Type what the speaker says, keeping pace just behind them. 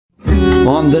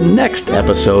on the next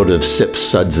episode of Sips,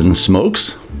 Suds, and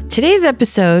Smokes. Today's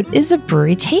episode is a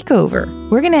brewery takeover.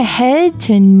 We're going to head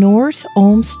to North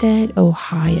Olmsted,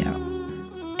 Ohio,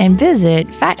 and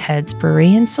visit Fathead's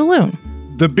Brewery and Saloon.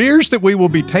 The beers that we will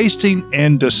be tasting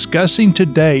and discussing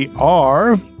today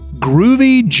are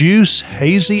Groovy Juice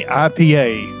Hazy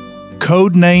IPA,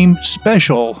 Codename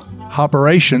Special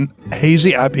Operation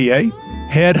Hazy IPA,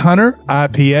 Headhunter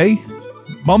IPA,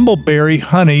 Bumbleberry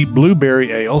Honey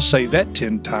Blueberry Ale, say that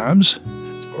 10 times.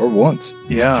 Or once.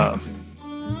 Yeah.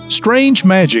 Strange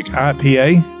Magic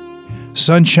IPA,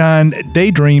 Sunshine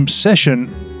Daydream Session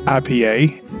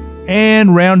IPA,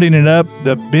 and rounding it up,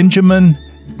 the Benjamin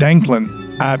Danklin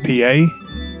IPA.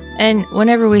 And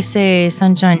whenever we say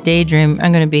Sunshine Daydream,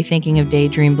 I'm going to be thinking of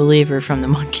Daydream Believer from the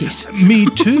Monkees. Me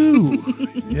too.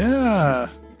 Yeah.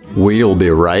 We'll be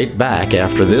right back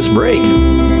after this break.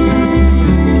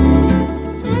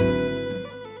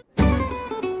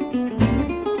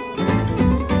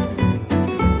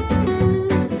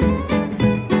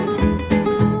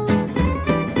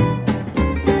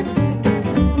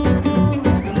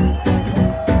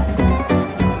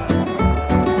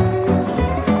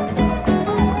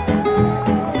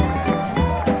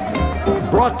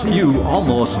 Brought to you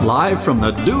almost live from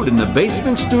the Dude in the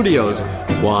Basement Studios.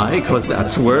 Why? Because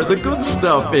that's where the good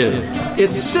stuff is.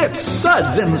 It's Sips,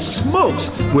 Suds, and Smokes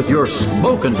with your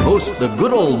smoking hosts, the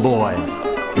good old boys.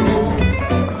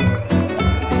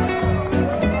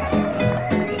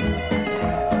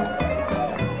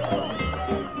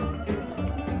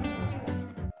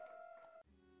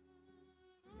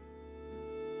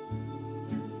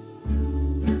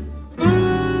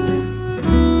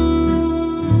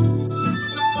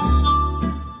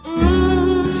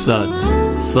 Suds,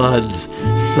 Suds,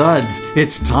 Suds.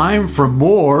 It's time for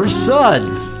more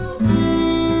Suds.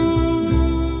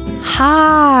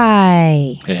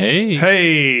 Hi. Hey.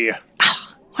 Hey.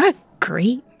 What a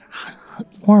great,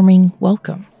 warming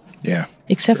welcome. Yeah.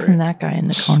 Except great. from that guy in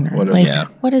the corner. Whatever. Like, Yeah.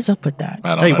 what is up with that?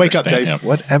 I don't Hey, wake up, understand Dave. him.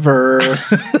 Whatever.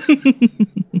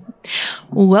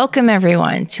 Welcome,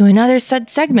 everyone, to another Sud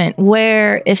segment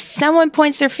where if someone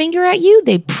points their finger at you,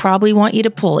 they probably want you to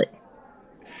pull it.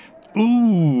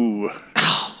 Ooh.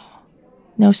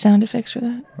 No sound effects for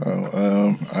that?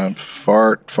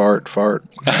 Fart.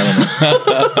 I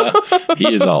don't know.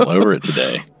 He is all over it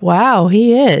today. Wow,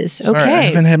 he is. Okay. All right, I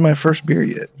haven't had my first beer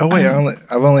yet. Oh wait,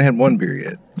 I've only had one beer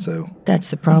yet. So That's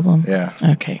the problem. yeah.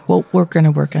 Okay. Well, we're going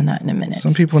to work on that in a minute.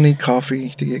 Some people need coffee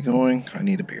to get going. I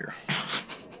need a beer.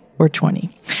 We're 20.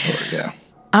 Or, yeah.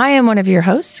 I am one of your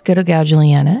hosts, Good Gal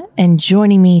Juliana, and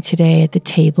joining me today at the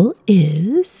table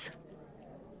is...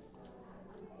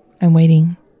 I'm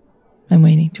waiting.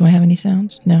 Do I have any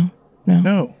sounds? No.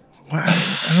 No. Wow.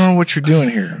 I don't know what you're doing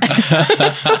here.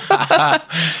 I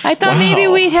thought maybe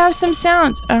we'd have some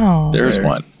sounds. Oh, There's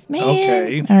one. man.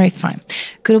 Okay. All right, fine.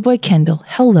 Good old boy Kendall.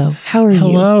 Hello. How are you?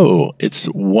 Hello. It's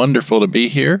wonderful to be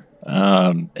here.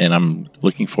 And I'm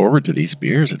looking forward to these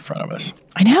beers in front of us.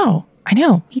 I know.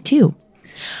 Me too.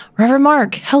 Reverend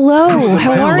Mark. Hello.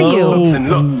 How are you?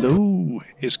 Hello.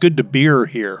 It's good to beer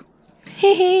here.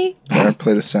 I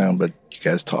played a sound, but you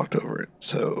guys talked over it.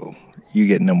 So you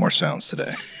get no more sounds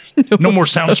today. No more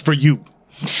sounds for you.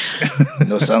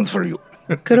 No sounds for you.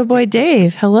 Good old boy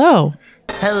Dave. Hello.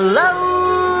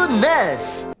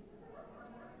 Hello-ness.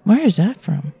 Where is that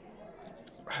from?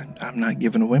 I'm not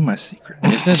giving away my secret.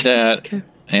 Isn't that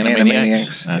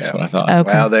Animaniacs? That's Yeah. what I thought.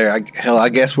 Okay. Wow, I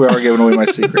guess we are giving away my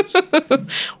secrets.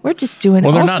 We're just doing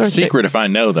Well, all they're not sorts secret if I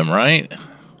know them, right?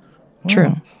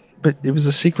 True. But it was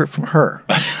a secret from her.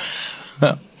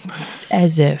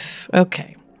 As if.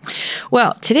 Okay.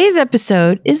 Well, today's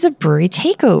episode is a brewery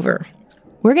takeover.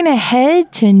 We're going to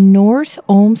head to North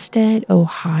Olmsted,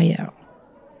 Ohio,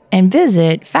 and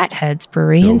visit Fathead's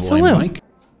Brewery and Saloon.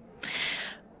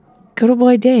 Good old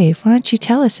boy Dave, why don't you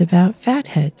tell us about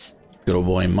Fathead's? Good old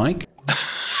boy Mike.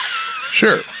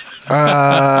 Sure.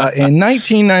 In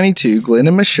 1992, Glenn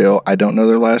and Michelle, I don't know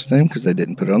their last name because they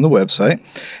didn't put it on the website,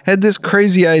 had this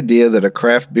crazy idea that a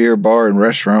craft beer bar and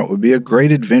restaurant would be a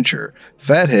great adventure.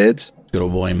 Fathead's, Good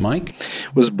old boy Mike.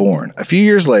 was born. A few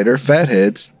years later,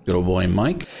 Fathead's Good old boy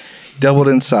Mike. doubled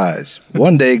in size.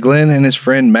 One day, Glenn and his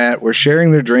friend Matt were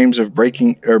sharing their dreams of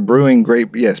breaking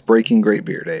great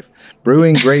beer, Dave.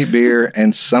 Brewing great beer,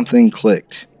 and something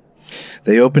clicked.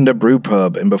 They opened a brew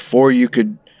pub, and before you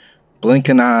could blink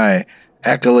an eye,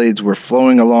 accolades were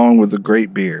flowing along with the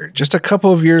great beer. Just a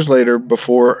couple years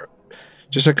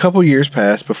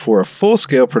passed before a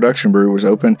full-scale production brew was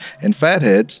opened, and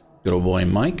Fathead's, Good old boy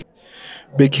Mike.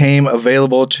 became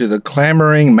available to the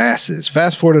clamoring masses.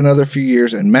 Fast forward another few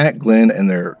years, and Matt, Glenn, and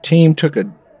their team took a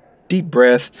deep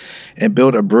breath and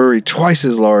built a brewery twice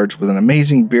as large with an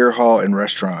amazing beer hall and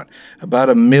restaurant. About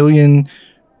a million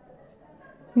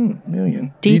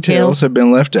details have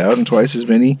been left out, and twice as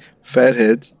many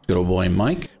fatheads. Good old boy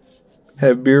Mike.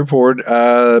 Have beer poured.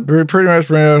 Pretty much.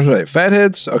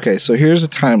 Fatheads. Okay, so here's a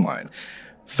timeline.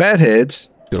 Fatheads.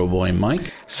 Good old boy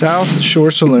Mike. South Shore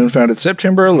Saloon, founded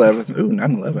September 11th,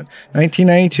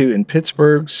 1992 in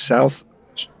Pittsburgh, South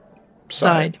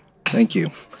Side. Thank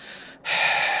you.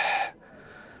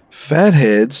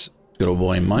 Fatheads. Good old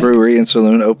boy Mike. Brewery and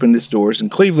Saloon opened its doors in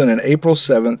Cleveland on April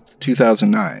 7th,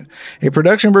 2009. A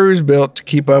production brewery was built to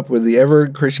keep up with the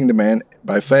ever-increasing demand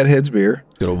by Fatheads Beer.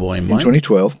 Good old boy Mike. In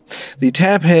 2012. The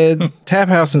Tap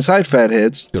House inside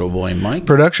Fatheads. Good old boy Mike.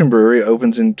 Production brewery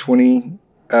opens in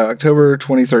October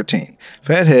 2013.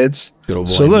 Fatheads Good old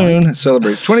boy Saloon Mike.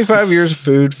 celebrates 25 years of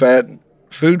food, fat,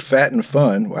 and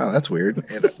fun. Wow, that's weird.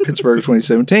 At Pittsburgh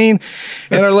 2017.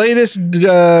 And our latest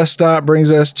stop brings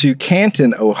us to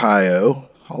Canton, Ohio,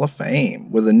 Hall of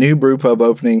Fame, with a new brew pub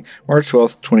opening March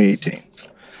 12th, 2018.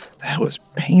 That was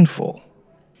painful.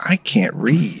 I can't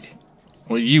read.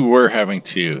 Well, you were having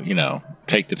to,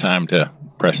 take the time to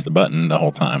press the button the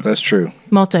whole time. That's true.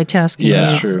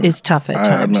 Multitasking is tough at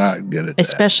times. I'm not good at that.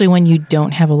 Especially when you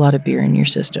don't have a lot of beer in your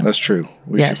system. That's true.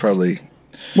 We should probably...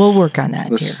 We'll work on that.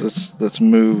 Let's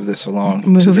move this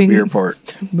along to the beer part.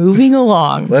 Moving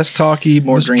along. Less talky,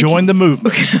 more drinky. Join the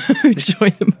movement.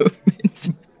 Join the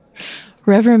movement.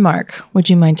 Reverend Mark, would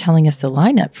you mind telling us the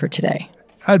lineup for today?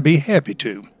 I'd be happy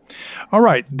to. All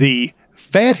right, the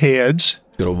Fatheads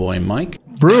Good old boy Mike.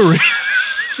 Brewery.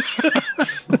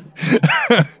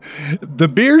 The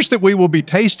beers that we will be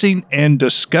tasting and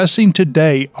discussing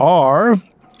today are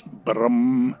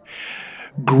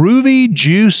Groovy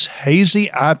Juice Hazy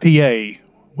IPA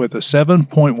with a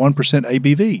 7.1%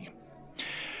 ABV.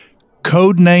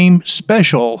 Codename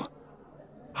Special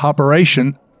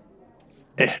Operation.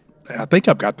 I think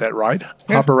I've got that right.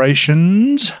 Yeah.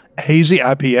 Operations Hazy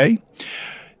IPA,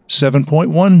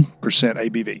 7.1%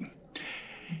 ABV.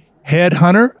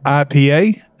 Headhunter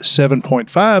IPA, 7.5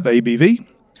 ABV.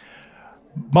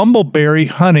 Bumbleberry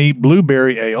Honey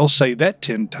Blueberry Ale, say that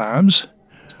 10 times.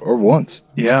 Or once.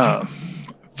 Yeah.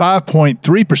 5.3%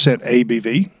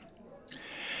 ABV.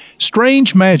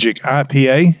 Strange Magic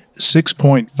IPA,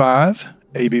 6.5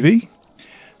 ABV.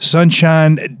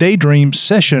 Sunshine Daydream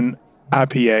Session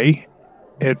IPA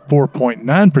at 4.9%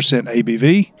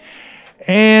 ABV.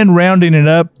 And rounding it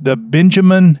up, the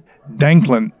Benjamin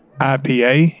Danklin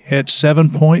IPA at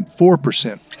 7.4%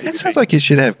 ABV. That sounds like it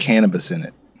should have cannabis in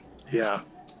it. Yeah.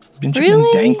 Benjamin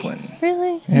Danklin.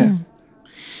 Really? Yeah.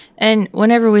 And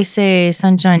whenever we say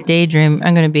Sunshine Daydream,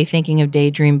 I'm going to be thinking of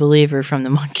Daydream Believer from the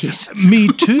Monkees. Me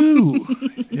too.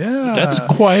 Yeah. That's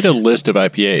quite a list of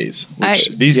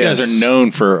IPAs. These guys are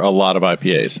known for a lot of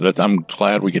IPAs. So I'm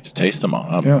glad we get to taste them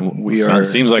all. It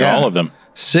seems like all of them.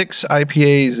 6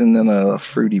 IPAs and then a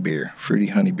fruity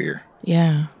honey beer.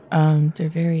 Yeah. They're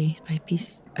very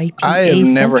IPA. I have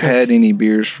never had any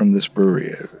beers from this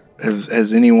brewery.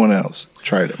 Has anyone else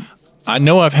tried them? I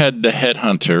know I've had the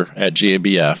Headhunter at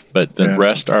GABF, but the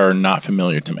rest are not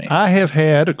familiar to me. I have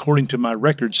had, according to my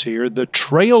records here, the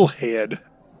Trailhead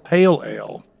Pale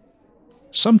Ale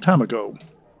some time ago.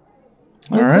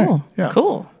 All right. Cool. Yeah.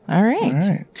 Cool. All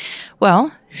right.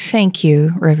 Well, thank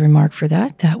you, Reverend Mark, for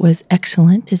that. That was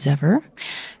excellent as ever.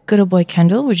 Good old boy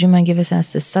Kendall, would you mind giving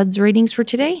us the suds ratings for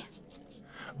today?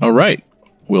 All right.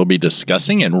 We'll be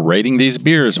discussing and rating these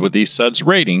beers with these suds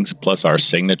ratings, plus our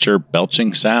signature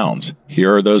belching sounds.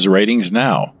 Here are those ratings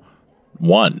now.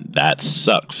 1, that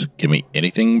sucks. Give me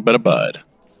anything but a bud.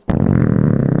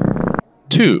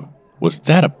 2, was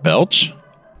that a belch?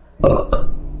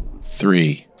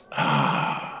 3,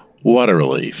 what a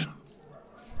relief.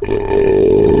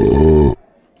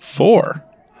 4,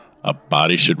 a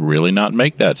body should really not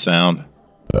make that sound.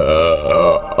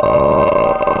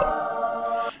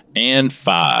 And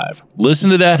 5, listen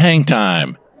to that hang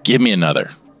time. Give me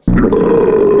another.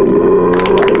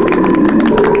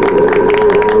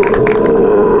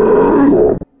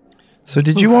 So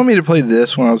did you want me to play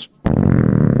this when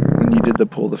you did the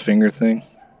pull the finger thing?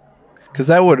 Because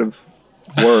that would have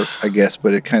worked, I guess,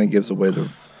 but it kind of gives away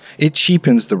it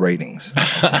cheapens the ratings.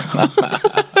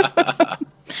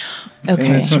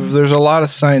 Okay. There's a lot of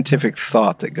scientific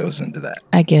thought that goes into that.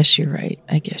 I guess you're right.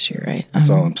 That's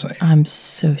all I'm saying. I'm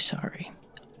so sorry.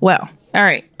 Well, all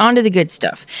right. On to the good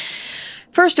stuff.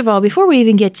 First of all, before we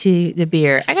even get to the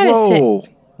beer, I gotta say,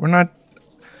 we're not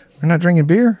drinking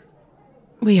beer.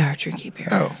 We are drinking beer.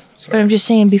 Oh, sorry. But I'm just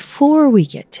saying, before we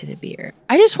get to the beer,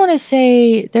 I just want to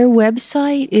say their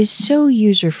website is so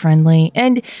user friendly,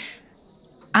 and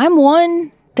I'm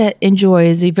one that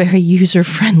enjoys a very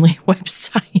user-friendly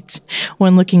website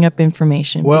when looking up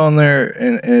information. Well,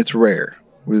 and it's rare.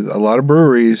 With a lot of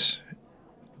breweries,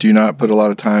 do not put a lot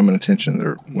of time and attention to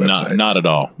their websites. Not at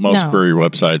all. Most No. brewery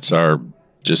websites are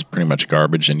just pretty much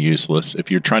garbage and useless.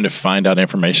 If you're trying to find out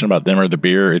information about them or the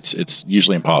beer, it's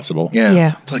usually impossible. Yeah.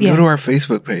 Yeah. It's like, Yeah. go to our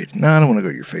Facebook page. No, I don't want to go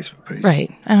to your Facebook page.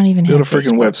 Right. I don't even Build a have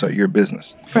freaking Facebook. website. You're a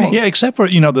business. Come Right. on. Yeah, except for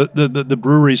the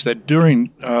breweries that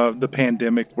during the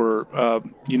pandemic were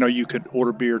you could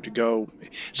order beer to go.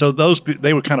 So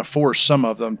they would kind of force some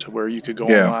of them to where you could go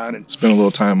Yeah. online and Spend a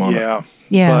little time on it.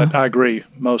 Yeah. But I agree,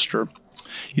 most are.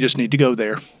 You just need to go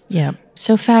there. Yeah.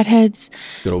 So, Fatheads,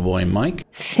 Good old boy Mike.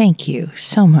 thank you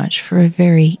so much for a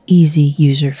very easy,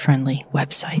 user-friendly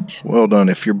website. Well done.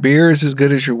 If your beer is as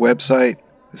good as your website,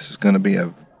 this is going to be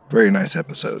a very nice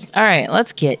episode. All right,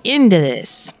 let's get into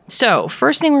this. So,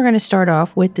 first thing we're going to start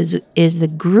off with is the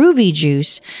Groovy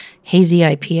Juice Hazy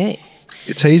IPA.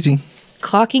 It's hazy.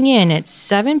 Clocking in at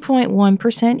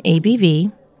 7.1%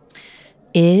 ABV.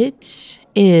 It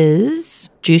is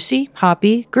juicy,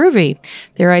 hoppy, groovy.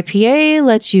 Their IPA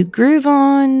lets you groove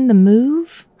on the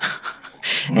move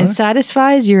and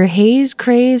satisfies your haze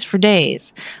craze for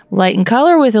days. Light in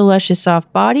color with a luscious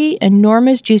soft body,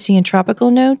 enormous juicy and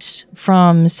tropical notes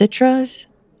from citrus,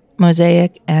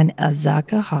 mosaic, and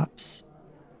Azaka hops.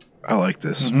 I like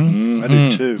this. I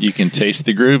do too. You can taste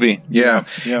the groovy. Yeah.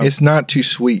 Yeah. It's not too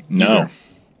sweet. No.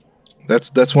 either.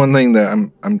 That's one thing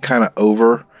that I'm kind of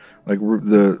over. Like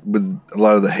with a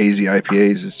lot of the hazy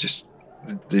IPAs, it's just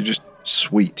they're just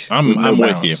sweet. I'm with no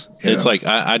with you. balance, It's know? like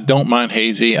I don't mind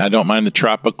hazy. I don't mind the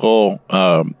tropical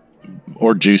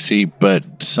or juicy,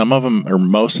 but some of them or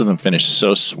most of them finish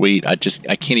so sweet. I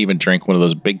can't even drink one of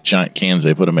those big giant cans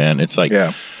they put them in. It's like,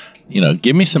 Yeah.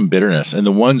 Give me some bitterness. And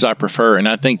the ones I prefer, and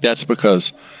I think that's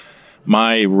because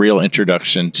my real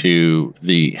introduction to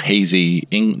the hazy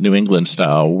New England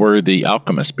style were the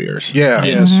Alchemist beers. Yeah.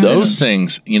 And Yes. those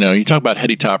things, you talk about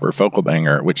Heady Topper, Focal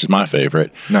Banger, which is my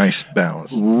favorite. Nice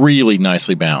balance. Really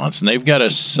nicely balanced, and they've got a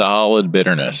solid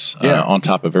bitterness Yeah. on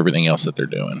top of everything else that they're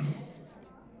doing.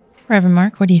 Reverend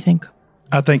Mark, what do you think?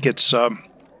 I think it's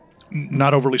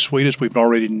not overly sweet, as we've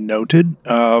already noted,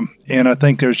 and I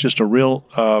think there's just a real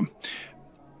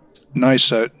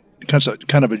nice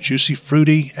kind of a juicy,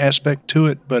 fruity aspect to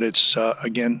it. But it's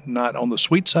again not on the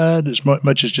sweet side as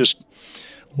much as just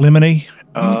lemony,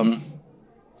 a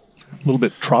little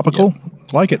bit tropical.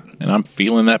 Like it. And I'm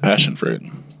feeling that passion fruit.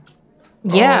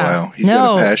 Yeah. Oh, wow. He's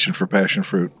got a passion for passion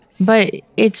fruit. But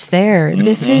it's there.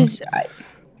 This is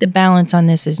the balance on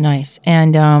this is nice,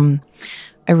 and I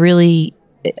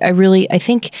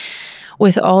think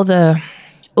with all the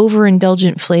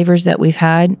overindulgent flavors that we've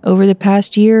had over the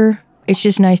past year, it's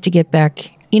just nice to get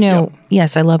back.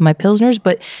 Yes, I love my Pilsners,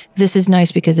 but this is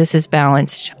nice because this is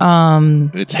balanced.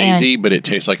 It's hazy, but it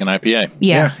tastes like an IPA.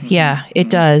 Yeah, it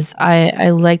does. I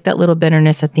like that little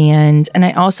bitterness at the end, and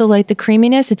I also like the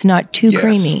creaminess. It's not too Yes.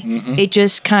 creamy. It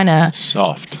just kind of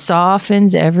Soft.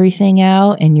 softens everything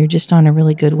out, and you're just on a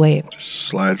really good wave.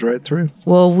 Slides right through.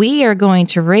 Well, we are going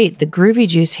to rate the Groovy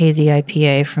Juice Hazy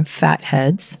IPA from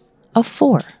Fatheads a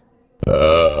 4.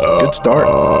 Good start.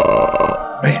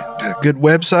 Man, got a good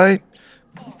website.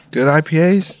 Good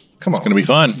IPAs. Come on. It's going to be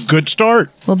fun. Good start.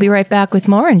 We'll be right back with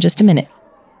more in just a minute.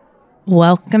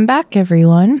 Welcome back,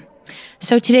 everyone.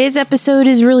 So today's episode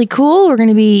is really cool.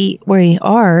 We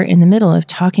are in the middle of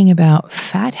talking about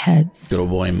Fatheads Good old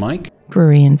boy Mike.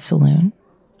 Brewery and Saloon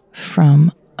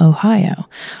from Ohio,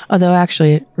 although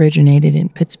actually it originated in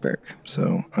Pittsburgh.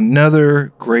 So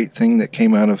another great thing that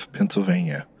came out of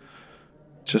Pennsylvania.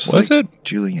 Just Was like it?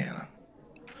 Juliana.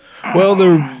 Well,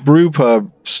 the brew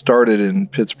pub started in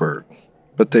Pittsburgh,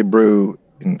 but they brew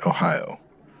in Ohio.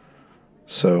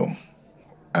 So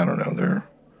I don't know.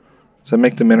 Does that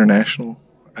make them international?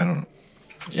 I don't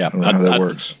Yeah. know how that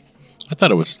works. I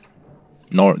thought it was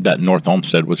that North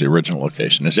Olmsted was the original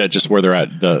location. Is that just where they're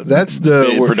at? That's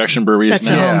the where- production brewery That's is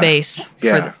the now? home base.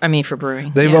 Yeah. For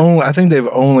brewing. I think they've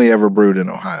only ever brewed in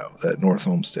Ohio, that North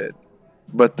Olmsted.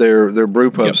 But their brew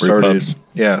pub Yeah, brew started. pubs.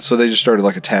 Yeah, so they just started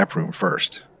like a tap room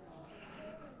first.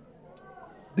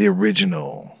 The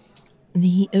original.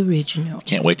 The original.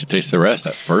 Can't wait to taste the rest.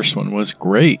 That first one was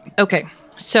great. Okay,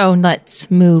 so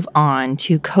let's move on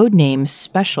to Codename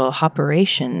Special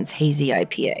Operations Hazy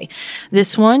IPA.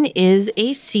 This one is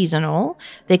a seasonal.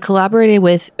 They collaborated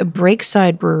with a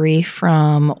Breakside Brewery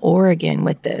from Oregon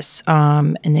with this,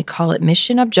 and they call it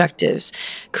Mission Objectives,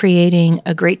 creating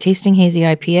a great tasting hazy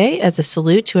IPA as a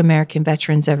salute to American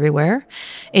veterans everywhere.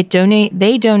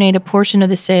 They donate a portion of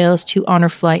the sales to Honor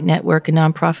Flight Network, a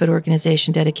nonprofit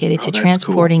organization dedicated to that's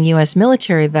transporting U.S.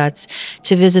 military vets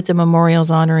to visit the memorials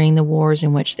honoring the wars in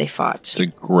in which they fought. It's a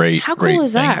great, How great cool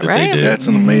is thing that, they right? did. That's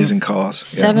an amazing cause.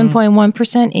 Yeah.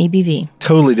 7.1% ABV.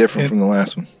 Totally different from the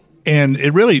last one. And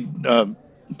it really kind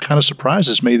of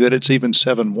surprises me that it's even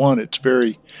 7.1. It's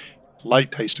very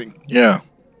light tasting. Yeah.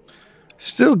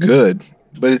 Still good,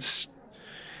 but it's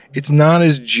not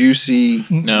as juicy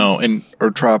No, and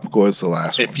or tropical as the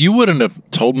last one. if you wouldn't have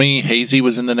told me hazy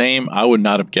was in the name, I would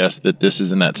not have guessed that this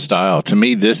is in that style. To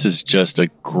me, this is just a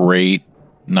great,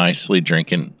 nicely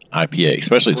drinking IPA,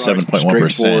 especially at 7.1%.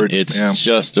 Straightforward, It's yeah.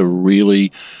 just a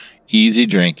really easy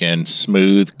drinking,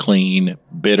 smooth, clean,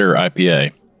 bitter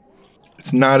IPA.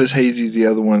 It's not as hazy as the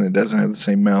other one. It doesn't have the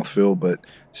same mouthfeel, but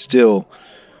still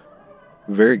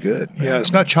very good. Yeah,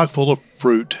 it's not chock full of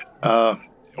fruit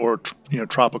or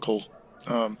tropical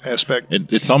aspect.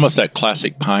 It's almost that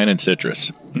classic pine and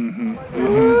citrus.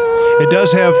 It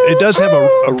does have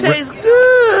a Tastes good.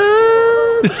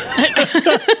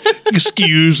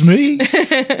 excuse me.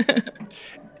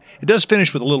 It does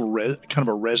finish with a little kind of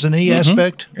a resiny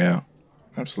aspect. Yeah,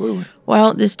 absolutely.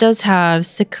 Well, this does have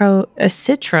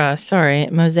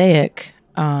Mosaic,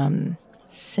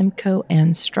 Simcoe,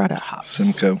 and Strata hops.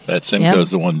 Simcoe. That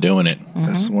Simcoe's the one doing it.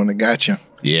 That's the one that got you.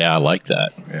 Yeah, I like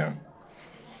that. Yeah.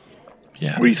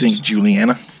 Yeah. What do you think,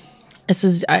 Juliana? This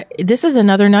is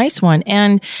another nice one,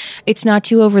 and it's not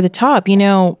too over the top.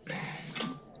 Again,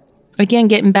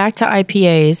 getting back to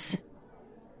IPAs,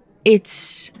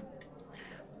 this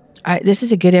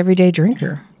is a good everyday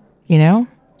drinker. Yeah,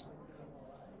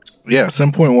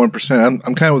 7.1%.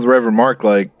 I'm kind of with Reverend Mark.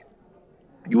 Like,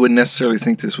 you wouldn't necessarily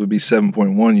think this would be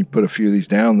 7.1. You put a few of these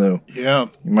down, though. Yeah.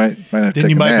 You might have to Then take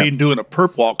you a might nap. be doing a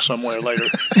perp walk somewhere later.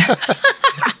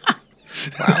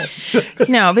 Wow.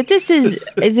 No, but this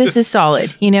is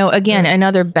solid. Again,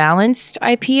 another balanced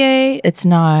IPA. It's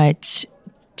not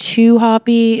too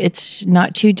hoppy. It's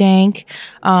not too dank.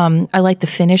 I like the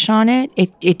finish on it.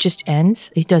 It just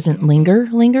ends. It doesn't linger,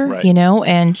 Right.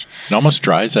 and It almost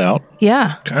dries out.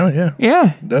 yeah. Kind of, yeah.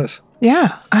 Yeah. It does.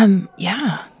 Yeah.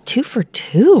 2 for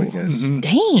 2. Yes.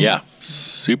 Dang. Yeah,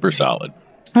 super solid.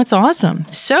 That's awesome.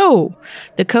 So,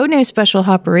 the Codename Special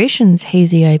Operations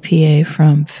Hazy IPA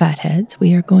from Fatheads,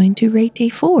 we are going to rate a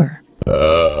 4.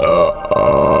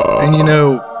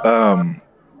 And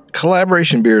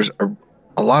collaboration beers are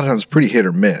a lot of times pretty hit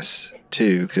or miss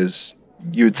too, because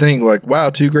you would think like, wow,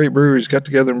 two great breweries got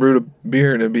together and brewed a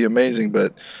beer and it'd be amazing,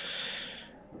 but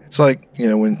it's like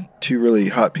when two really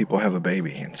hot people have a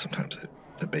baby, and sometimes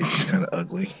the baby's kind of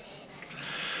ugly.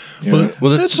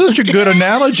 Well, That's such a good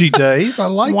analogy, Dave. I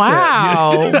like that.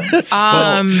 Wow.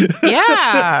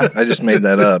 Yeah. I just made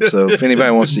that up, so if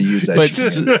anybody wants to use that, But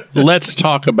you can. let's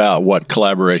talk about what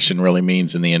collaboration really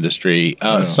means in the industry.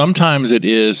 Sometimes it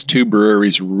is two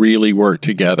breweries really work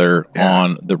together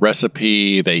on the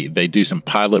recipe. They do some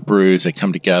pilot brews. They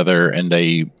come together and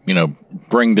they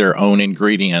bring their own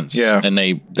ingredients and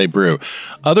they brew.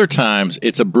 Other times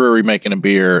it's a brewery making a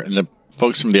beer and the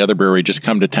folks from the other brewery just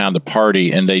come to town to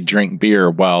party and they drink beer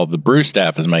while the brew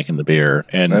staff is making the beer.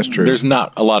 And That's true. There's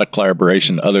not a lot of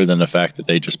collaboration other than the fact that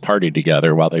they just partied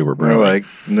together while they were They're brewing. like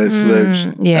they're just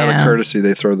out yeah. of courtity,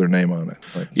 they throw their name on it.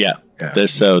 Like, Yeah. Yeah.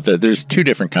 There's two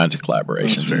different kinds of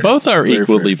collaborations. fair. Both are Very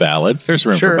equally valid. There's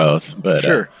room Sure. for both. But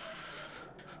sure.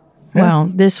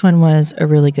 Well, this one was a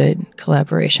really good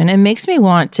collaboration. It makes me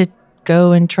want to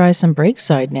go and try some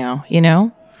Breakside now,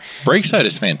 Breakside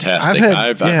is fantastic.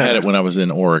 I've had it when I was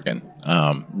in Oregon.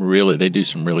 Really, they do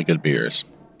some really good beers.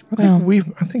 I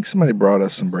think somebody brought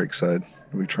us some Breakside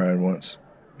we tried once,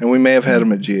 and we may have had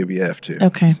them at GABF too.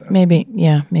 Okay, so. maybe.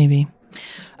 Yeah, maybe.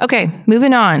 Okay,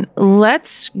 moving on.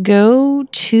 Let's go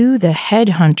to the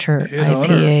Headhunter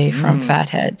IPA from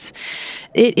Fatheads.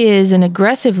 It is an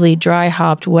aggressively dry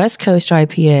hopped West Coast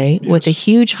IPA with a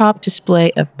huge hop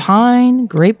display of pine,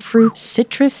 grapefruit,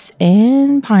 citrus,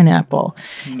 and pineapple.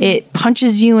 It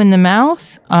punches you in the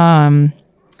mouth.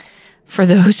 For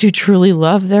those who truly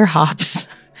love their hops.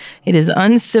 It is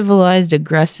uncivilized,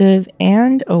 aggressive,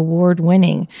 and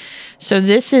award-winning. So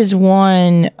this has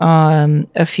won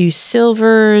a few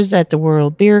silvers at the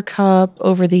World Beer Cup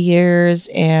over the years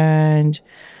and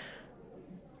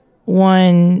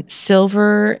won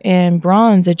silver and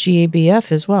bronze at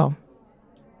GABF as well.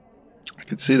 I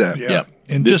could see that. Yeah. Yeah.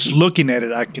 And This- just looking at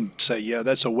it, I can say, yeah,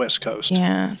 that's a West Coast.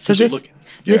 Yeah. So Just this look-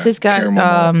 this Yeah, has got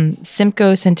caramel malt.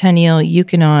 Simcoe, Centennial,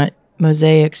 Euconaut,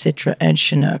 Mosaic, Citra, and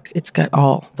Chinook. It's got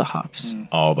all the hops.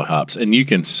 All the hops, and you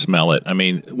can smell it. I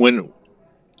mean, when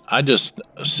I just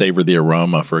savor the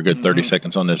aroma for a good 30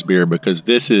 seconds on this beer, because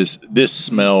this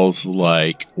smells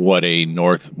like what a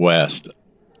Northwest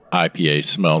IPA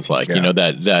smells like. Yeah. You know,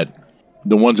 that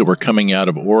the ones that were coming out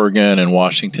of Oregon and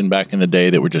Washington back in the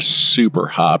day that were just super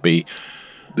hoppy.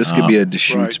 This could be a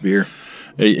Deschutes beer.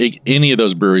 Any of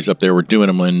those breweries up there were doing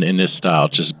them in this style,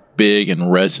 just big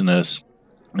and resinous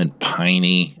and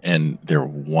piney, and they're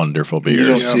wonderful beers. You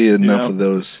don't see enough of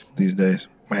those these days.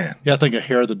 Man. Yeah, I think of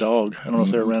Hair of the Dog. I don't know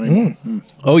if they're around anymore.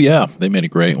 Oh, yeah. They made a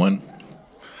great one.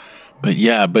 But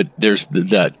there's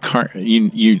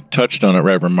you touched on it,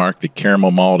 Reverend Mark, the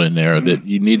caramel malt in there, that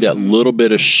you need that little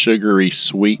bit of sugary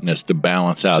sweetness to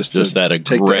balance out just that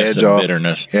aggressive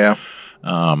bitterness. Yeah.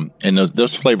 And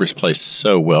those flavors play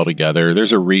so well together.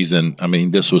 There's a reason. I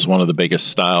mean, this was one of the biggest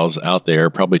styles out there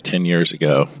probably 10 years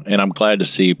ago. And I'm glad to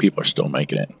see people are still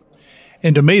making it.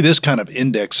 And to me, this kind of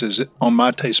indexes on my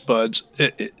taste buds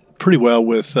it pretty well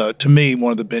with, to me,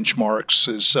 one of the benchmarks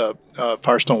is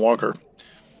Firestone Walker.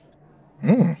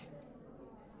 Well,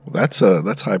 that's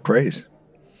high praise.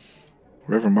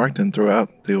 Reverend Mark didn't throw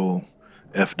out the old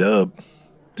F-dub.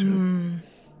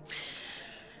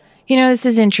 This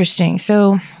is interesting.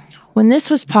 So when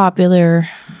this was popular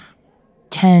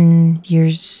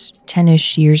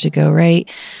 10-ish years ago, right,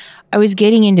 I was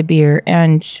getting into beer.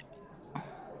 And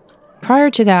prior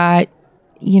to that,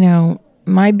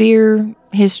 my beer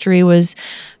history was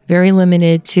very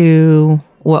limited to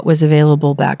what was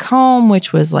available back home,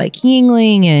 which was like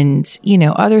Yingling and,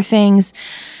 other things.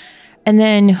 And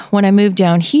then when I moved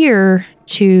down here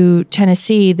to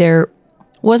Tennessee, there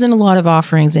wasn't a lot of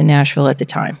offerings in Nashville at the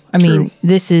time. I mean,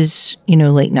 this is,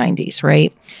 late 90s,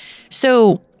 right?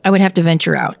 So I would have to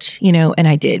venture out, and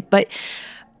I did. But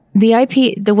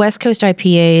the West Coast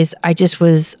IPAs, I just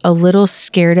was a little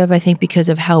scared of, I think, because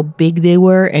of how big they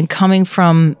were. And coming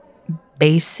from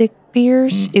basic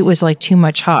beers, it was like too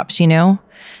much hops,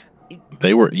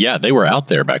 They were out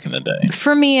there back in the day.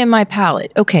 For me and my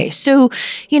palate. Okay, so,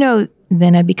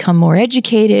 then I become more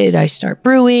educated. I start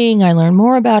brewing. I learn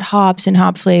more about hops and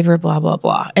hop flavor, blah, blah,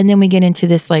 blah. And then we get into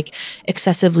this like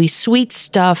excessively sweet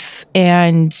stuff.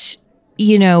 And,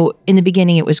 in the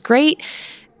beginning it was great.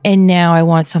 And now I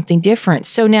want something different.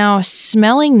 So now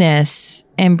smelling this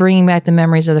and bringing back the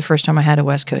memories of the first time I had a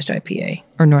West Coast IPA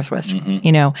or Northwest,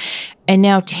 and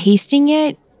now tasting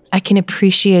it, I can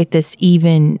appreciate this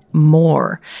even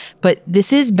more. But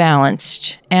this is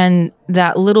balanced, and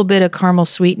that little bit of caramel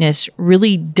sweetness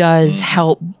really does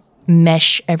help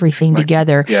mesh everything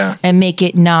together and make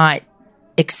it not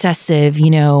excessive,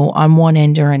 on one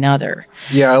end or another.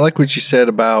 Yeah, I like what you said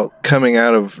about coming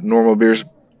out of normal beers.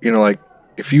 Like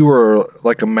if you were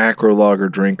like a macro lager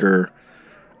drinker,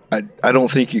 I don't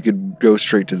think you could go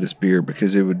straight to this beer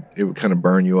because it would kind of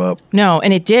burn you up. No,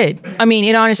 and it did. I mean,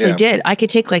 it honestly did. I could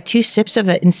take like 2 sips of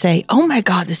it and say, "Oh my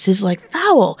God, this is like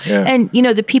foul." Yeah. And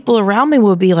the people around me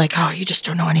would be like, "Oh, you just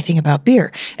don't know anything about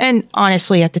beer." And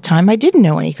honestly, at the time, I didn't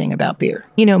know anything about beer.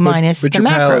 Minus the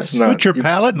macros. But your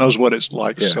palate knows what it's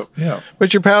like. Yeah. So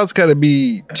But your palate's got to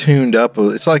be tuned up.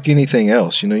 It's like anything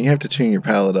else. You have to tune your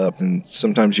palate up, and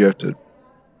sometimes you have to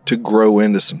grow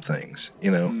into some things,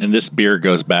 And this beer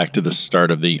goes back to the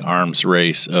start of the arms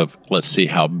race of let's see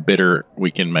how bitter we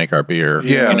can make our beer.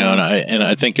 Yeah. And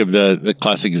I think of the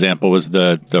classic example was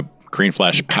the Green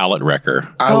Flash palate wrecker.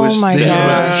 I was thinking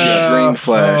about Green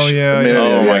Flash.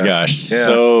 Oh my gosh.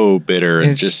 So bitter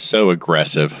and just so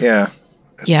aggressive. Yeah.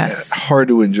 Yes. Hard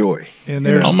to enjoy. And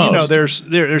there's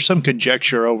there's some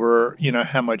conjecture over,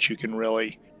 how much you can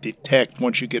really detect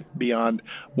once you get beyond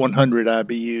 100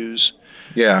 IBUs.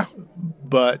 Yeah.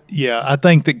 But I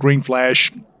think that Green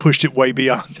Flash pushed it way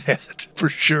beyond that for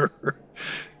sure.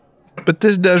 But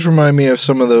this does remind me of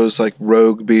some of those like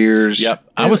Rogue beers. Yep.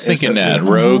 I was thinking that.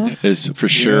 Rogue is for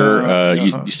sure.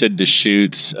 You said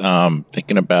Deschutes.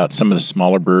 Thinking about some of the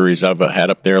smaller breweries I've had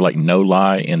up there, like No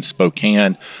Lie in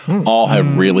Spokane, all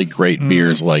have really great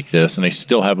beers like this, and they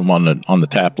still have them on the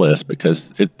tap list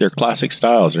because they're classic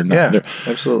styles.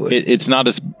 Absolutely. It's not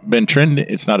as been trendy.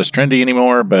 It's not as trendy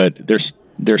anymore, but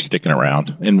they're sticking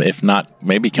around, and if not,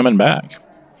 maybe coming back.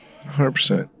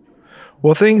 100%.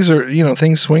 Well, things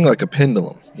swing like a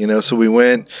pendulum, so we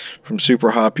went from super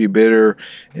hoppy bitter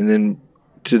and then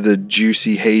to the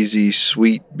juicy, hazy,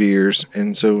 sweet beers.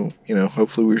 And so,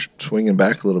 hopefully we're swinging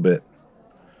back a little bit.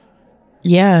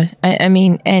 Yeah. I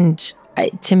mean,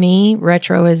 to me,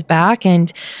 retro is back,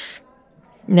 and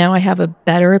now I have a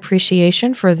better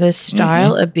appreciation for this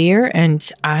style of beer,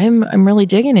 and I'm really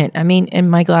digging it. I mean, and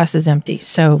my glass is empty,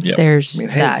 so there's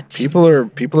that. People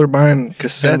are buying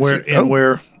cassettes, and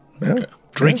we're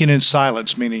drinking in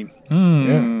silence, meaning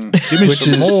give me which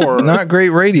some is more. Not great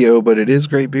radio, but it is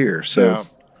great beer. So,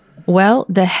 well,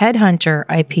 the Headhunter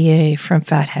IPA from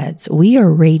Fatheads, we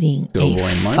are rating a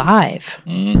 5.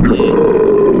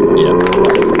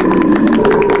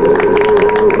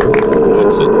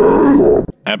 That's an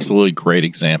absolutely great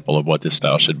example of what this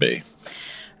style should be.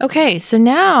 Okay, so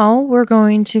now we're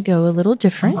going to go a little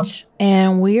different,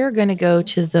 and we are going to go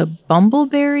to the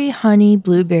Bumbleberry Honey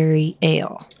Blueberry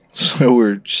Ale. So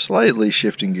we're slightly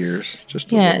shifting gears,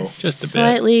 just a little. Yes, Just a bit.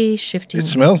 slightly shifting. It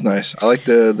smells nice. I like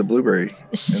the blueberry.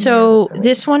 So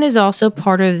this one is also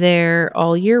part of their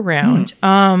all year round.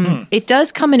 It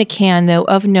does come in a can, though.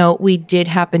 Of note, we did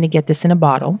happen to get this in a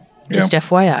bottle. Just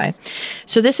FYI.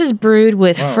 So this is brewed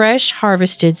with fresh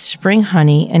harvested spring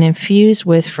honey and infused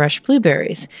with fresh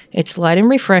blueberries. It's light and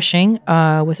refreshing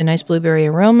with a nice blueberry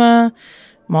aroma,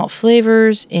 malt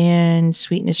flavors, and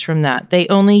sweetness from that. They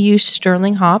only use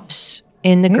sterling hops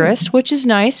in the grist, which is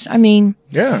nice. I mean,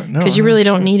 because you really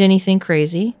don't need anything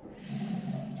crazy.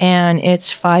 And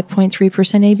it's 5.3%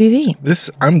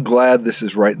 ABV. I'm glad this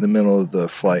is right in the middle of the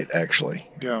flight, actually.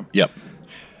 Yeah. Yep.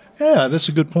 Yeah, that's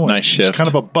a good point. Nice shift. It's kind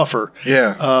of a buffer.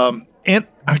 Yeah. And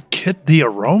I get the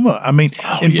aroma. I mean,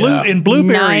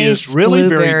 blueberry Nice is really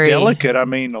blueberry. very delicate. I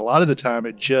mean, a lot of the time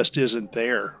it just isn't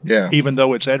there. Yeah. Even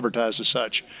though it's advertised as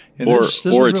such. And Or this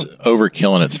is it's real-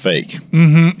 overkill and it's fake.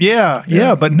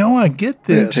 Yeah. But no, I get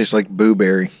this. And it tastes like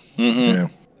blueberry. Yeah.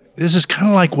 This is kind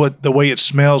of like the way it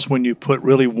smells when you put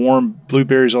really warm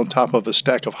blueberries on top of a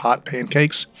stack of hot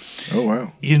pancakes. Oh,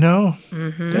 wow. You know?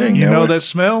 Dang. You now know we- that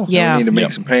smell? Yeah. We need to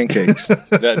make some pancakes.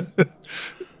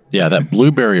 That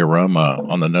blueberry aroma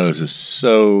on the nose is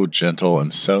so gentle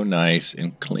and so nice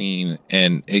and clean,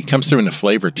 and it comes through in the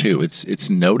flavor too. It's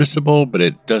noticeable, but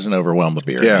it doesn't overwhelm the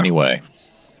beer in Yeah. any way.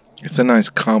 It's a nice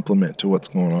compliment to what's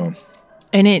going on.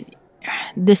 And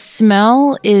the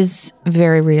smell is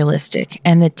very realistic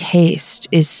and the taste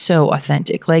is so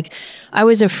authentic. Like, I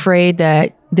was afraid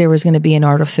that there was going to be an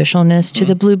artificialness to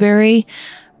the blueberry,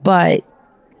 but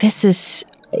this is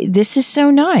so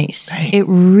nice. It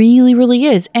really, really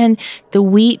is. And the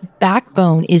wheat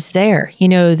backbone is there. You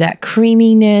know, that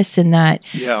creaminess and that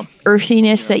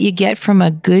earthiness that you get from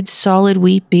a good solid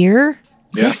wheat beer.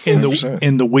 Yeah. This is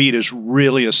And the wheat is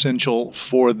really essential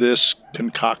for this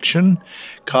concoction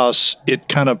because it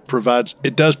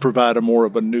does provide a more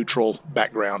of a neutral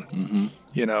background,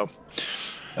 you know,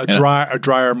 a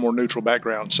drier, more neutral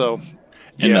background. So,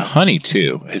 And the honey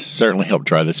too has certainly helped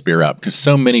dry this beer out because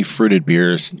so many fruited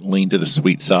beers lean to the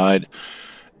sweet side,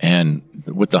 and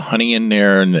with the honey in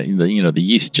there and the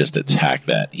yeast just attack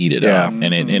that, eat it up,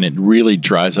 and it really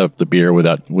dries up the beer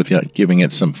without giving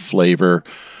it some flavor.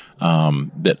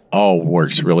 That all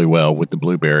works really well with the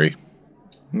blueberry.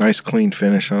 Nice clean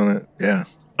finish on it. Yeah.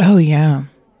 Oh, yeah.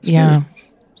 Yeah.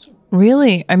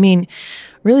 Really, I mean,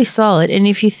 really solid. And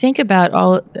if you think about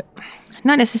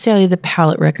not necessarily the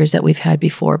palate wreckers that we've had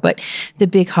before, but the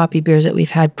big hoppy beers that we've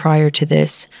had prior to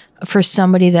this, for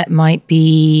somebody that might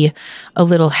be a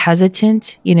little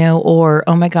hesitant, you know, or,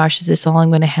 oh my gosh, is this all I'm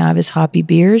going to have is hoppy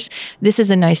beers? This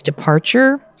is a nice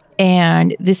departure,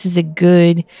 and this is a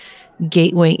good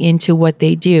gateway into what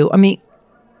they do. I mean,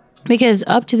 because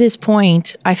up to this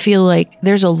point, I feel like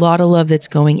there's a lot of love that's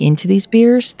going into these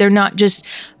beers. They're not just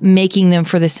making them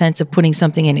for the sense of putting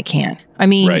something in a can. I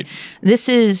mean,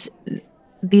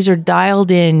 these are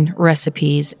dialed in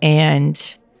recipes,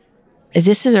 and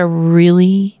this is a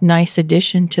really nice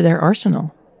addition to their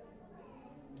arsenal.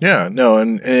 Yeah, no,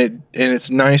 and it's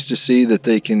nice to see that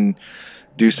they can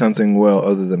do something well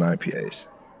other than IPAs.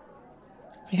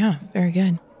 Yeah, very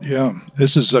good. yeah,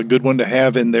 this is a good one to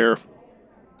have in their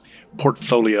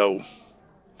portfolio.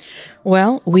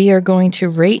 Well, we are going to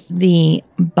rate the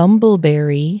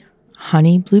Bumbleberry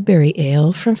Honey Blueberry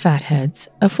Ale from Fatheads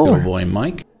a 4. Doughboy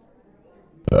Mike.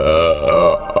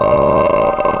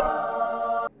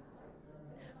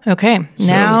 Okay,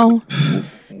 now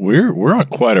We're on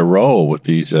quite a roll with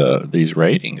these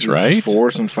ratings, right?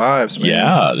 4s and 5s, man.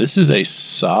 Yeah, this is a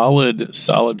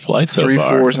solid flight so 3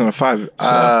 far. 4s and a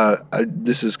 5.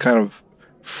 This is kind of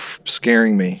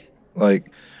scaring me.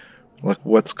 Like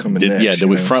what's coming next? Did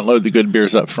we front load the good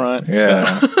beers up front?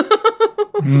 Yeah.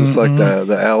 This is like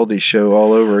the Aldi show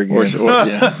all over again.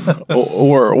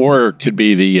 Or it could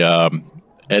be the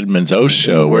Edmund's Oath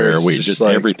show Where where it's we just just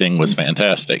like- everything was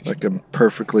fantastic. like a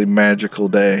perfectly magical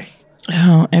day.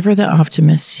 Oh, ever the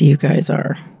optimists you guys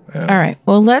are. All right.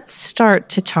 Well, let's start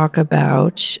to talk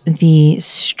about the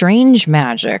Strange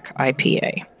Magic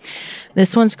IPA.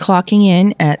 This one's clocking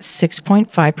in at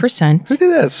 6.5%. Look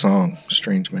at that song,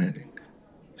 Strange Magic.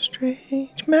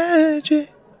 Strange Magic.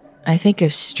 I think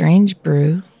of Strange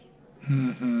Brew.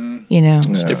 You know,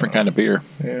 It's a different kind of beer.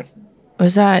 Yeah.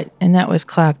 that was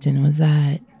Clapton. Was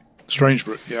Strange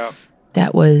Brew, yeah.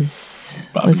 that was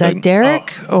Bob that Dylan.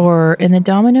 Derek or in the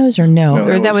Dominoes or no? No,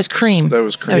 Or that was Cream. That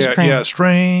was Cream. That was Yeah, Cream. yeah,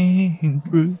 Strange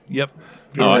Brew. Yep.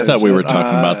 Oh, I thought we were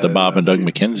talking about the Bob and Doug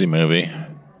McKenzie movie.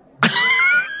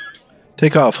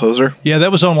 Take off, hoser. Yeah,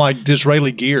 that was on like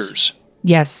Disraeli Gears.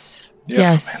 Yes. Yeah,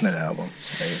 Yes. Man, that album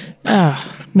is amazing.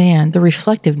 Oh, man. The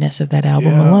reflectiveness of that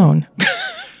album Yeah. alone.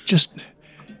 Just,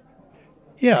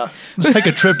 yeah. Let's take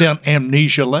a trip down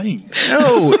Amnesia Lane.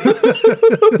 No.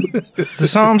 The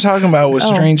song I'm talking about was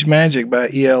Strange Magic by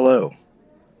ELO.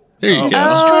 There you go.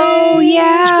 Oh,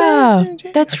 yeah.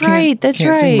 That's right. That's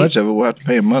Can't sing right. much of it. We'll have to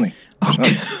pay him money.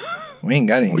 We ain't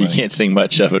got any Well, you money. can't sing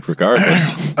much of it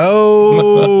regardless.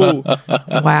 Oh,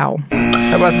 Wow.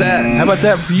 how about that? How about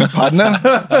that for you, partner?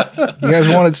 You guys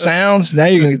wanted sounds? Now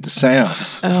you're going to get the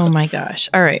sounds. Oh my gosh.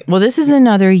 All right. Well, this is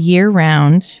another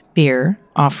year-round beer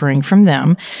offering from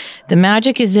them. The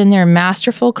magic is in their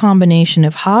masterful combination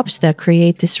of hops that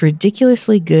create this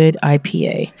ridiculously good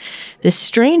IPA. The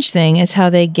strange thing is how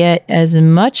they get as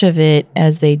much of it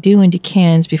as they do into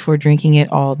cans before drinking it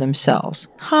all themselves.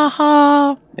 Ha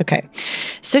ha. Okay.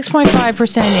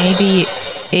 6.5%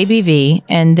 ABV,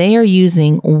 and they are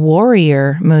using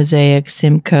Warrior Mosaic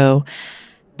Simcoe,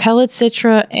 Pellet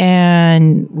Citra,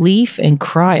 and Leaf and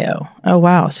Cryo. Oh,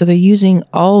 wow. So they're using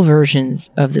all versions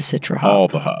of the Citra hop. All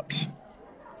the hops.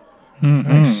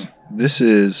 Nice.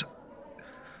 This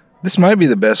might be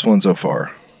the best one so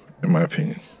far, in my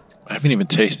opinion. I haven't even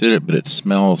tasted it, but it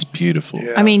smells beautiful.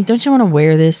 Yeah. I mean, don't you want to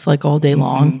wear this like all day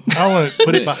long? I want to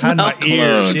put it behind my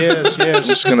ears. Yes, I'm yes.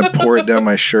 just going to pour it down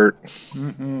my shirt.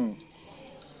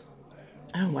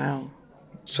 Oh, wow.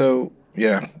 So,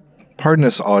 yeah. Pardon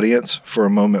us, audience, for a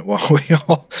moment while we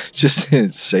all just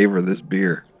savor this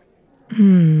beer.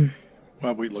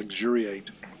 While we luxuriate.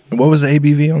 What was the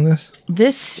ABV on this?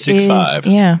 This 6.5. is,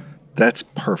 yeah, That's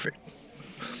perfect.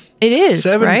 it is,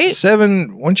 right?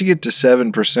 Once you get to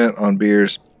 7% on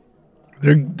beers,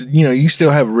 they're, you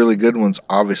still have really good ones,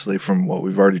 obviously, from what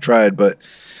we've already tried, but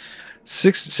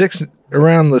six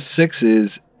around the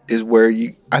sixes is where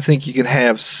I think you can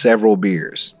have several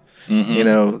beers,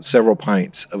 several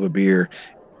pints of a beer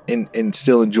and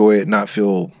still enjoy it, not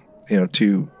feel,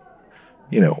 too,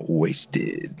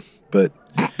 wasted. But,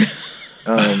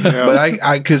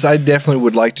 because I definitely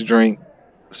would like to drink,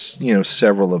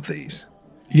 several of these.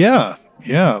 Yeah,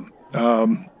 yeah.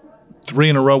 3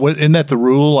 in a row. Isn't that the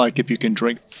rule? Like if you can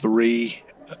drink 3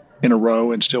 in a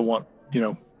row and still want,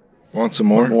 Want some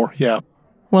more? more. Yeah.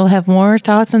 We'll have more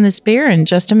thoughts on this beer in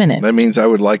just a minute. That means I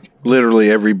would like literally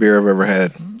every beer I've ever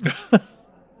had.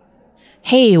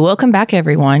 Hey, welcome back,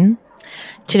 everyone.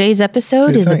 Today's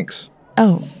episode is. Thanks.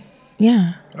 Oh,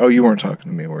 yeah. Oh, you weren't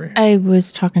talking to me, were you? I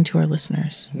was talking to our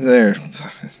listeners. There.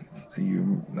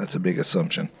 That's a big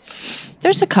assumption.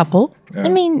 There's a couple. I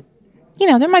mean,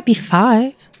 there might be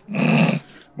 5.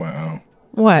 Wow.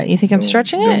 What? You think I'm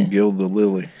stretching Don't it? gild the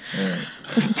lily. All right.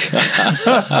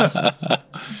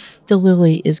 The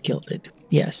lily is gilded.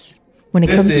 Yes. When it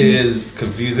This comes to is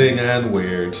confusing and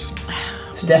weird.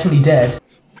 It's definitely dead.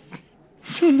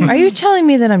 Are you telling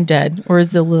me that I'm dead, or is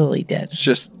the lily dead? It's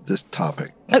just this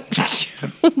topic.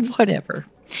 Whatever.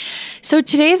 So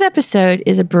today's episode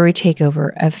is a brewery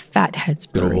takeover of Fathead's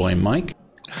Good old Brewery boy Mike.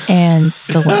 and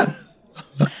Salem,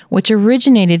 which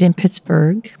originated in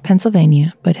Pittsburgh,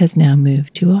 Pennsylvania, but has now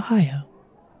moved to Ohio.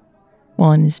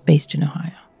 Well, and is based in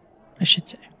Ohio, I should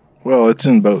say. Well, it's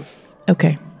in both.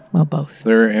 Okay. Well, both.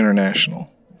 They're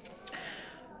international.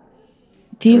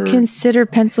 Do you consider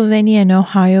Pennsylvania and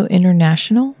Ohio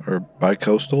international? Or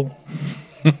bicoastal,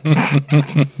 All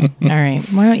right.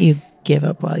 Why don't you give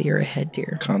up while you're ahead,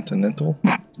 dear? continental,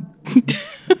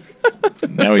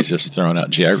 Now he's just throwing out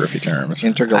geography terms.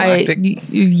 intergalactic.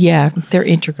 Yeah, they're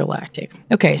intergalactic.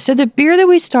 Okay, so the beer that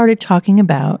we started talking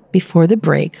about before the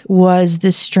break was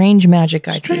the Strange Magic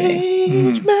IPA.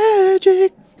 Strange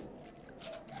magic.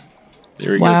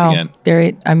 There he goes again.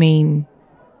 There. I mean,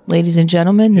 ladies and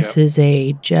gentlemen, this is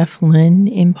a Jeff Lynne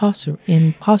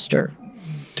imposter.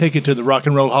 Take it to the Rock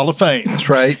and Roll Hall of Fame. That's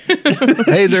right.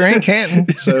 Hey, they're in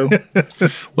Canton, so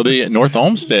Well, the North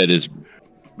Olmsted is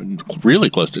really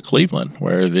close to Cleveland,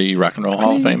 where the Rock and Roll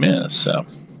Hall of Fame is. So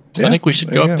Yeah, I think we should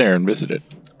there go you up go. there and visit it.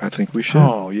 I think we should.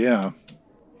 Oh, yeah.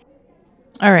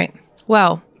 All right.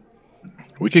 Well,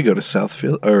 We could go to South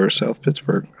Philly or South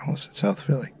Pittsburgh. I almost said South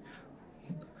Philly.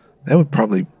 That would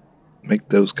probably make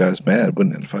those guys mad,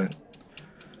 wouldn't it? If I,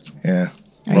 yeah.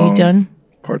 are you done?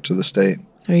 Parts of the state.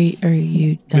 Are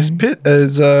you done? Is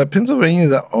Pennsylvania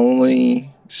the only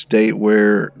state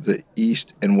where the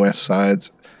east and west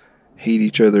sides hate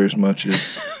each other as much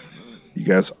as you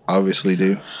guys obviously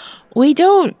do? We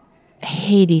don't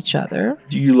hate each other.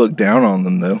 Do you look down on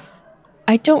them though?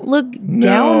 I don't look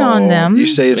down No, on them. You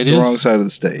say it's It the is wrong side of the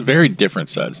state. Very different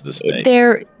sides of the state.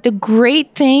 The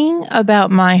great thing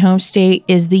about my home state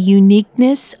is the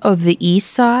uniqueness of the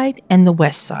east side and the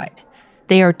west side.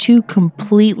 They are two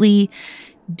completely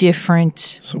different.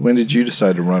 So when did you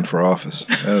decide to run for office?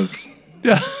 That was,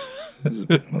 Yeah. that was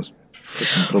the most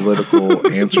freaking political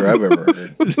answer I've ever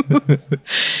heard.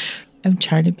 I'm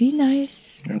trying to be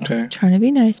nice. Okay. Trying to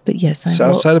be nice, but yes, I South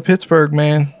will. side of Pittsburgh,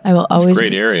 man. I will always.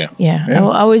 Great area. Yeah, I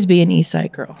will always be an East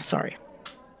Side girl. Sorry.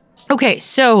 Okay,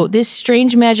 so this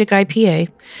Strange Magic IPA,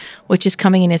 which is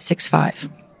coming in at 6.5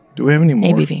 Do we have any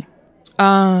more? ABV.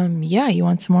 Yeah, you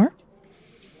want some more?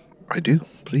 I do,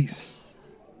 please.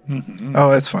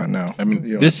 Oh, that's fine now. I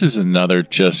mean, this is another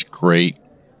just great.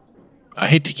 I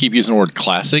hate to keep using the word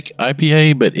classic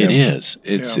IPA, but it is.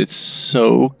 It's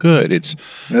so good. It's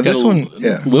Now this got one,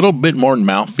 a little bit more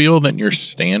mouthfeel than your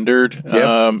standard,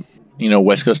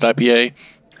 West Coast IPA.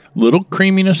 Little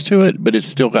creaminess to it, but it's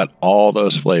still got all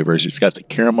those flavors. It's got the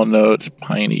caramel notes,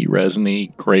 piney, resiny,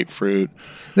 grapefruit.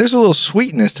 There's a little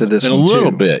sweetness to this And a one,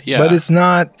 little too. bit, yeah. But it's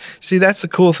not. See, that's the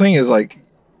cool thing is like,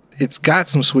 it's got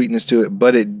some sweetness to it,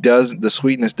 but it does. The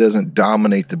sweetness doesn't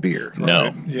dominate the beer.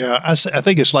 No. Yeah, I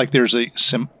think it's like there's a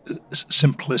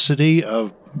simplicity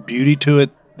of beauty to it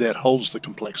that holds the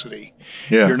complexity.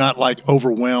 Yeah. You're not like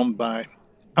overwhelmed by.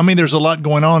 I mean, there's a lot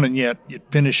going on, and yet it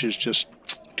finishes just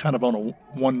kind of on a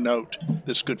one note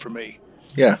that's good for me.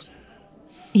 Yeah.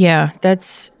 Yeah,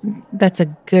 that's a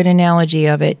good analogy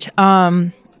of it.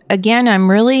 Again,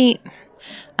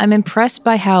 I'm impressed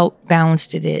by how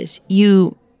balanced it is.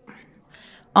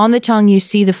 On the tongue, you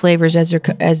see the flavors as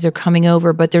they're coming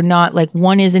over, but they're not like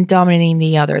one isn't dominating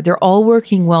the other. They're all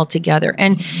working well together.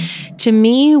 And to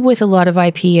me, with a lot of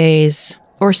IPAs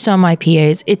or some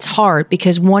IPAs, it's hard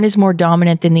because one is more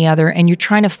dominant than the other, and you're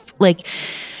trying to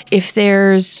if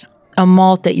there's a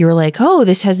malt that you're like, oh,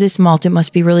 this has this malt, it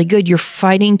must be really good. You're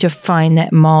fighting to find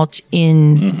that malt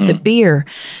in the beer.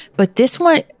 But this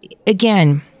one,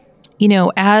 again,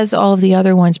 as all of the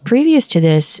other ones previous to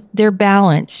this, they're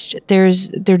balanced. They're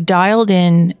dialed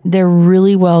in. They're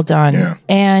really well done.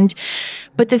 Yeah.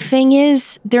 But the thing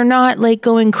is, they're not like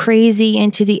going crazy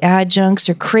into the adjuncts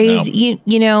or crazy,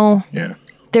 Yeah.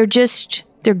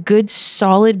 They're good,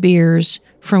 solid beers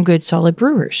from good, solid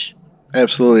brewers.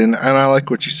 Absolutely. And I like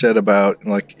what you said about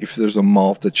like if there's a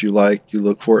malt that you like, you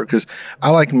look for it. Because I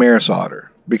like Maris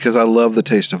Otter because I love the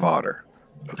taste of otter.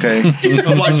 Okay.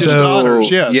 Like just otters,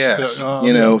 yes. Yes.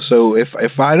 So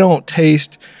if I don't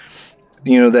taste,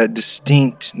 that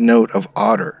distinct note of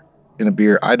otter in a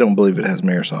beer, I don't believe it has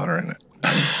Maris Otter in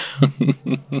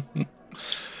it.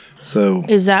 So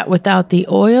is that without the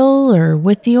oil or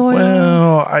with the oil?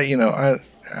 Well,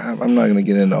 I'm not going to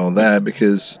get into all that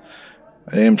because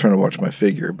I am trying to watch my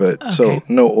figure, but Okay. So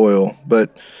no oil,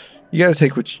 but you got to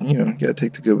take you got to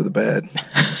take the good with the bad.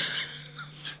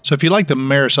 So if you like the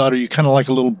Maris Otter, you kind of like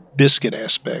a little biscuit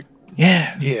aspect.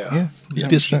 Yeah. Yeah. Yeah.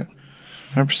 Biscuit.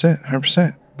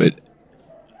 100%. But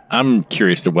I'm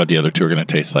curious to what the other two are going to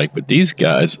taste like. But these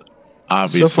guys,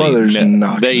 obviously, So far, there's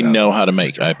knocking they out. know how to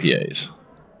make IPAs.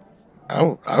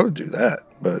 I would do that,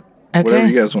 but Okay. whatever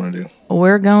you guys want to do.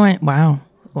 We're going, wow.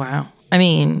 I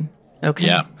mean, okay.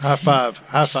 Yeah. High five.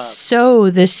 So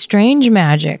the Strange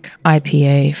Magic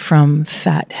IPA from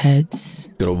Fatheads,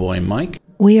 Good old boy Mike.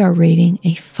 we are rating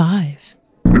a 5.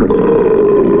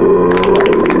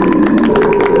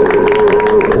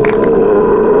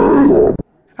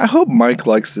 I hope Mike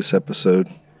likes this episode.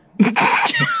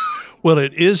 Well,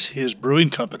 it is his brewing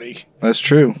company. That's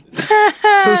true.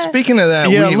 So speaking of that,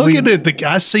 Yeah, look at it.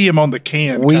 I see him on the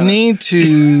can. We kinda. need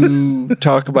to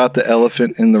talk about the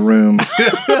elephant in the room.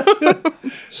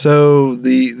 So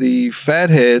the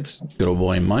Fatheads Good old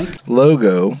boy Mike.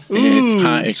 logo.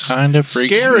 It kind of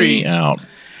freaks scary. me out.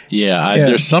 Yeah, Yeah.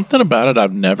 there's something about it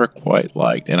I've never quite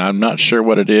liked, and I'm not sure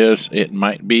what it is. It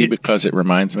might be because it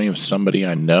reminds me of somebody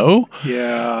I know.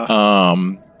 Yeah.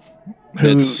 Who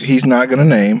It's- he's not going to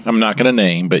name. I'm not going to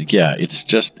name, but yeah, it's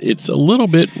a little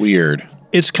bit weird.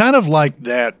 It's kind of like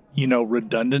that,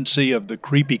 redundancy of the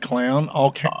creepy clown.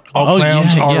 All Oh,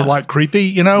 clowns yeah, are yeah. like creepy,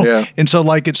 Yeah. And so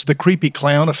like it's the creepy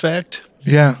clown effect,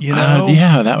 Yeah.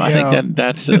 I think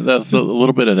that's a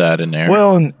little bit of that in there.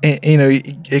 Well, and,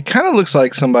 it kind of looks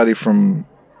like somebody from,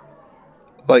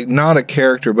 like, not a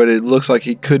character, but it looks like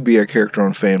he could be a character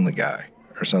on Family Guy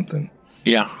or something.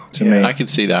 yeah, me. I can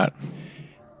see that.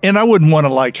 And I wouldn't want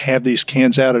to like have these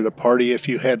cans out at a party if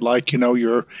you had like,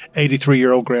 your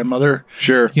 83-year-old grandmother.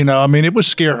 Sure. It would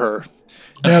scare her.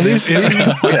 Now these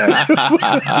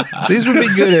would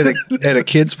be good at a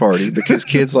kids party because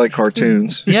kids like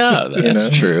cartoons. Yeah, that's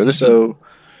true. So,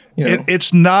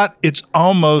 It's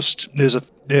almost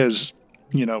as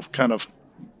kind of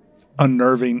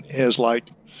unnerving as like,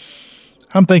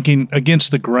 I'm thinking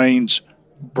against the grains,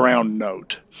 brown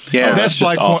note. Yeah, that's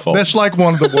just like awful. That's like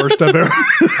one of the worst I've ever.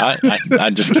 I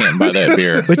just can't buy that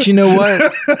beer. But you know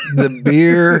what? The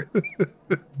beer,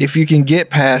 if you can get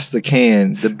past the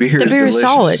can, the beer is delicious.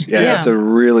 solid. Yeah. It's a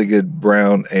really good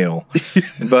brown ale.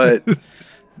 But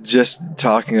just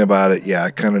talking about it,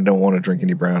 I kind of don't want to drink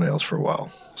any brown ales for a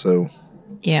while. So,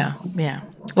 Yeah.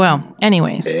 Well,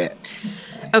 anyways.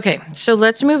 Okay, so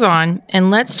let's move on and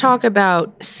let's talk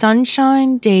about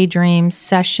Sunshine Daydream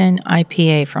Session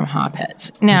IPA from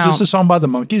Hopheads. Now, Is this a song by the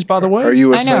Monkees, by the way? are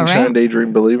you a I know, Sunshine right?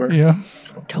 Daydream believer? Yeah.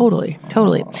 Totally.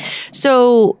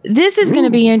 So this is going to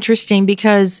be interesting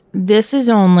because this is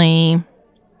only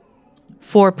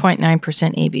 4.9%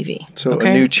 ABV. So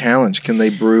a new challenge. Can they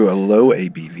brew a low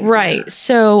ABV? Right.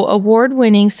 So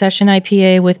award-winning session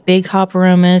IPA with big hop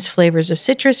aromas, flavors of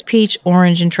citrus, peach,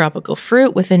 orange, and tropical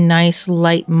fruit with a nice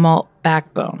light malt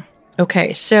backbone.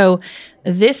 Okay, so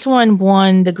this one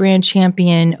won the Grand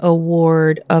Champion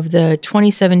Award of the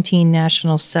 2017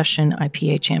 National Session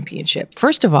IPA Championship.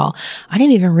 First of all, I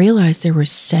didn't even realize there were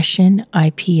session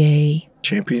IPA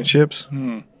Championships?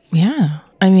 Yeah.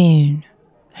 I mean,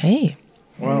 hey.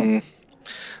 Well,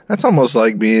 that's almost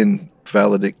like being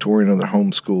valedictorian of their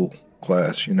homeschool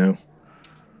class, you know?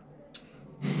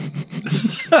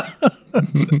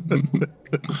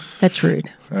 That's rude.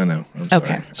 I know. I'm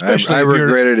Okay. sorry. Especially I if you're-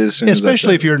 regret it as soon as I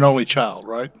Especially said if you're an only child,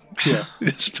 right? Yeah.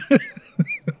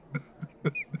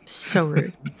 So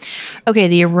rude. Okay,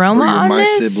 the aroma Or you're on my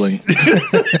this. sibling.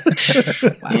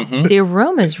 The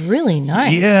aroma is really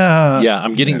nice. Yeah. Yeah,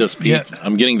 I'm getting those peach. Yeah.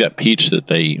 I'm getting that peach that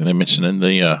they mentioned in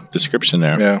the description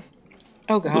there. Yeah.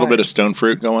 Oh god. A little bit of stone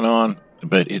fruit going on,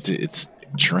 but it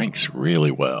drinks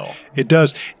really well. It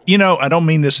does. You know, I don't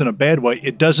mean this in a bad way.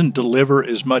 It doesn't deliver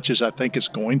as much as I think it's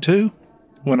going to.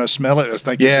 When I smell it, I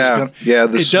think this is going to. Yeah,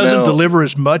 the It smell. doesn't deliver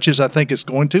as much as I think it's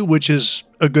going to, which is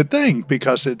a good thing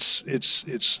because it's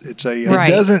a Right.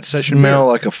 It doesn't Session smell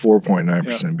beer. like a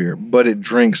 4.9% beer, but it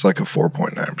drinks like a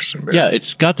 4.9% beer. Yeah,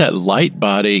 it's got that light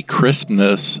body,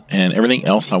 crispness, and everything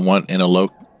else I want in a low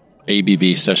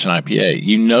ABV session IPA.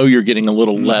 You know you're getting a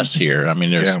little less here. I mean,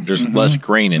 there's less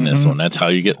grain in this one. That's how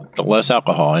you get the less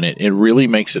alcohol, and it really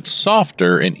makes it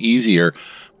softer and easier.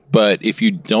 But if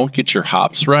you don't get your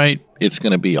hops right, it's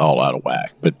going to be all out of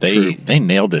whack. But they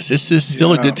nailed this. This is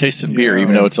still a good tasting beer,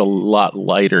 even though it's a lot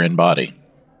lighter in body.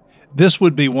 This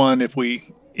would be one if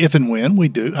and when we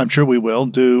do, I'm sure we will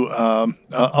do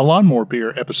a lawnmower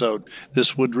beer episode.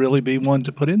 This would really be one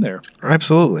to put in there.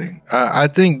 Absolutely. I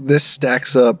think this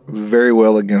stacks up very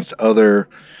well against other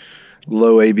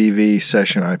low ABV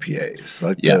session IPAs,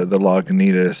 like the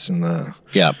Lagunitas and the...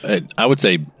 Yeah, I would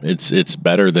say it's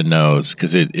better than Nose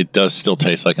because it does still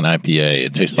taste like an IPA.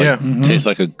 It tastes like tastes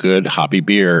like a good hoppy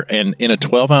beer. And in a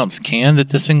 12-ounce can that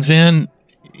this thing's in,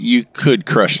 you could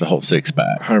crush the whole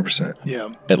 6-pack 100%. Yeah.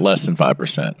 at less than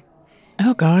 5%.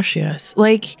 Oh gosh, yes.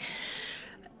 Like,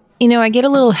 you know, I get a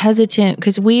little hesitant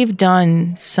because we've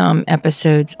done some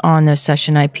episodes on those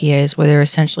session IPAs where they're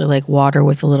essentially like water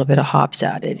with a little bit of hops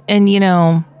added. And, you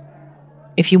know,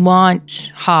 if you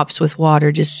want hops with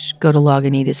water, just go to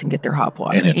Lagunitas and get their hop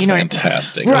water. And it's you know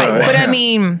fantastic. Right. Oh, But yeah. I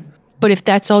mean, but if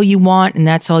that's all you want and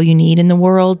that's all you need in the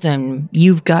world, then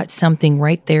you've got something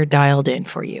right there dialed in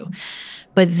for you.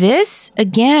 But this,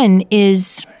 again,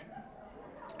 is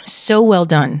so well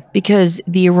done because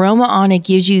the aroma on it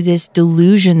gives you this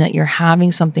delusion that you're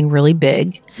having something really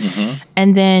big.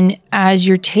 And then as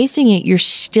you're tasting it, you're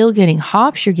still getting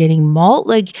hops, you're getting malt,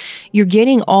 like you're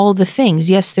getting all the things.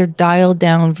 Yes, they're dialed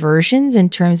down versions in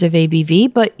terms of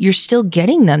ABV, but you're still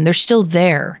getting them. They're still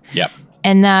there. Yep.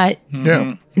 And that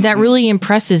Yeah. that really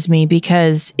impresses me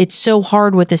because it's so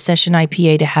hard with the session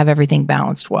IPA to have everything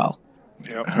balanced well.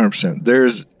 100%.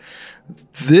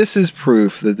 This is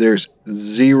proof that there's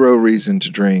zero reason to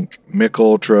drink Mick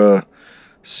Ultra,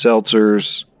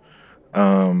 seltzers,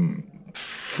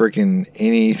 freaking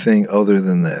anything other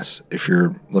than this if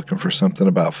you're looking for something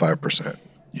about 5%.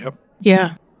 Yep.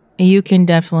 Yeah. You can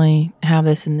definitely have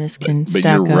this and this can But stack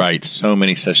you're up. right. So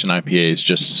many session IPAs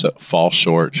just fall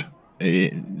short.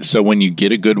 So when you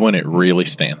get a good one, it really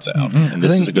stands out. And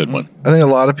this is a good one. I think a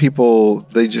lot of people,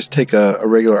 they just take a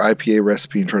regular IPA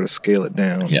recipe and try to scale it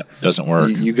down. Yeah, doesn't work.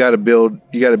 You got to build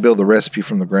the recipe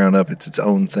from the ground up. It's its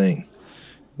own thing,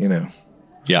 you know.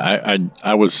 Yeah,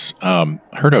 I was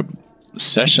heard a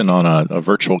session on a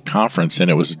virtual conference, and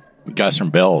it was guys from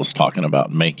Bell's talking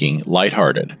about making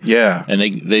Lighthearted. Yeah. And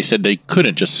they said they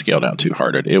couldn't just scale down Too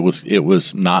Hearted. It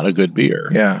was not a good beer.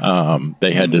 Yeah.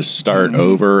 They had to start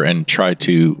over and try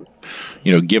to,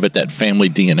 give it that family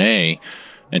DNA.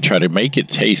 and try to make it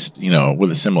taste,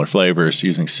 with a similar flavors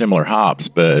using similar hops,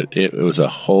 but it was a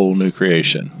whole new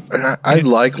creation. And I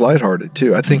like Lighthearted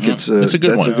too. I think it's a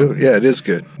good one. Yeah, it is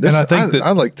good. And I think that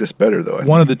I like this better though.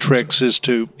 One of the tricks is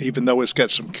to, even though it's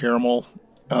got some caramel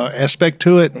aspect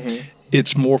to it,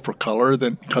 it's more for color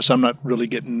because I'm not really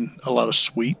getting a lot of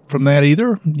sweet from that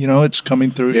either. It's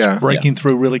coming through, it's breaking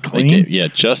through really clean.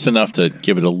 Just enough to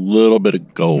give it a little bit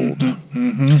of gold.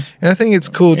 And I think it's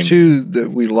cool too that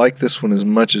we like this one as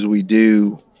much as we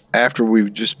do after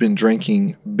we've just been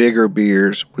drinking bigger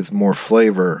beers with more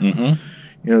flavor.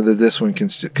 That this one can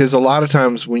because a lot of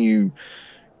times when you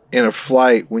in a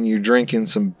flight, when you're drinking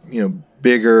some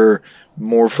bigger,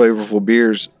 more flavorful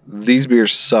beers, these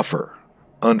beers suffer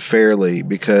unfairly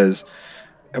because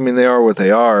they are what they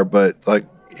are, but like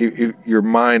if your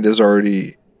mind is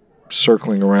already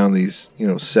circling around these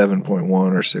 7.1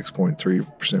 or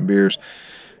 6.3% beers,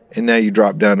 and now you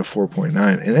drop down to 4.9,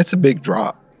 and it's a big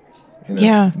drop. But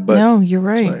no, you're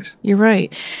right. Nice. You're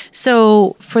right.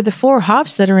 So for the 4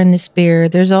 hops that are in this beer,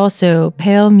 there's also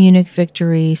Pale Munich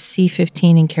Victory,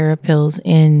 C15, and Carapils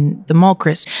in the malt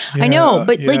crisp. I know,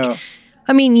 but yes,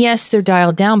 they're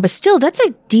dialed down, but still, that's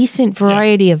a decent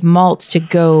variety of malts to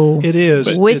go. It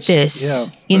is with this,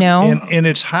 and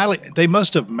it's highly. They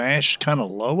must have mashed kind of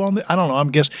low on I don't know.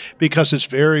 I'm guessing because it's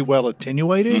very well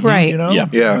attenuated, right?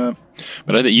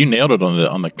 But I think you nailed it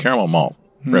on the caramel malt,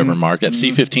 Reverend Mark. That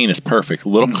C15 is perfect. A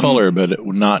little color, but it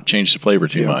would not change the flavor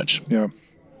too much. Yeah.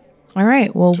 All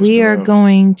right. Well, we are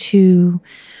going to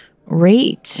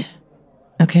rate.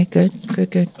 Okay, good.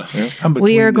 Yeah,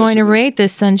 we are going to rate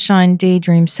this Sunshine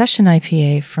Daydream Session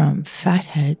IPA from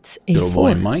Fatheads A4. Good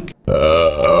boy, Mike.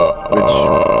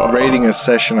 Which rating a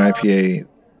session IPA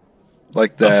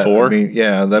like that? A 4?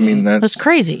 That's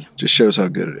crazy. Just shows how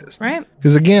good it is, right?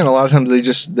 Because again, a lot of times they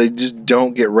just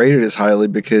don't get rated as highly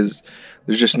because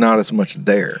there's just not as much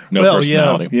there. No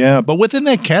personality. Yeah, but within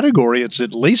that category, it's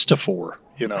at least a 4.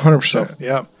 100%. So,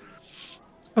 yeah.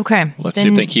 Okay. Let's see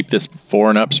if they keep this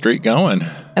 4 and up streak going.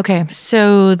 Okay.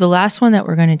 So the last one that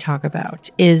we're going to talk about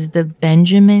is the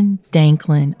Benjamin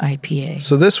Danklin IPA.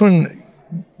 So this one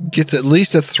gets at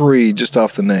least a 3 just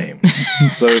off the name.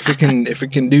 So if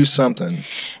it can do something.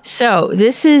 So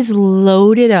this is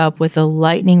loaded up with a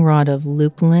lightning rod of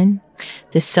lupulin.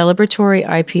 This celebratory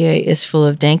IPA is full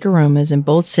of dank aromas and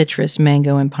bold citrus,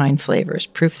 mango, and pine flavors.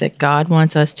 Proof that God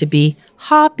wants us to be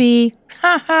hoppy.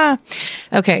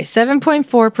 Okay, 7.4%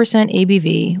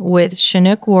 ABV with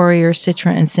Chinook Warrior,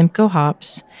 Citra, and Simcoe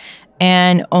hops,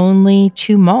 and only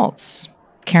 2 malts,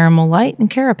 Caramel Light and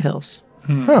Carapils.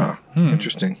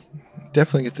 Interesting.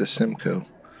 Definitely get the Simcoe.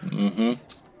 And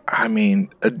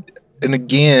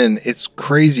again, it's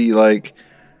crazy, like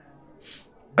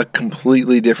a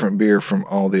completely different beer from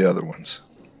all the other ones.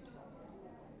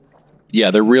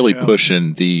 Yeah, they're really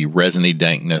pushing the resiny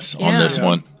dankness on this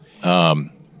one.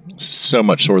 So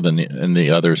much more than in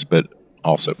the others, but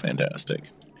also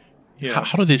fantastic. Yeah.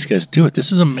 How do these guys do it?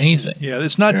 This is amazing. Yeah,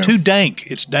 it's not too dank.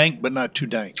 It's dank, but not too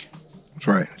dank. That's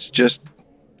right. It's just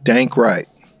dank right.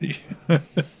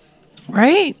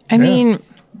 Right? I mean,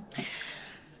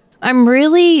 I'm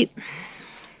really...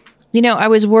 I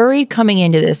was worried coming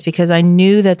into this because I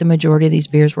knew that the majority of these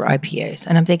beers were IPAs.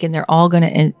 And I'm thinking they're all going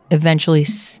to eventually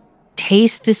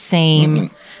taste the same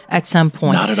at some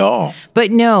point. Not at all.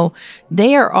 But no,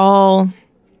 they are all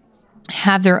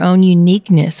have their own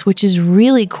uniqueness, which is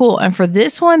really cool. And for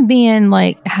this one being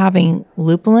like having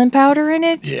lupulin powder in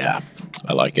it. Yeah,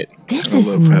 I like it. This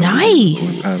is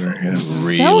nice. Powder, yeah.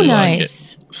 So really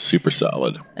nice. Like it. Super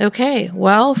solid. Okay,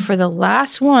 well, for the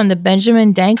last one, the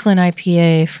Benjamin Danklin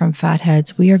IPA from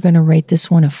Fatheads, we are going to rate this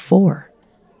one a 4.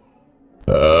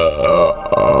 Good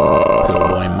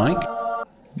boy, Mike.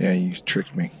 Yeah, you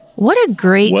tricked me. What a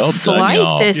great flight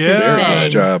y'all. this has been.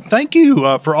 Nice job. Thank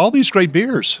you for all these great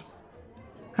beers.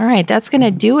 All right, that's going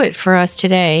to do it for us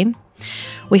today.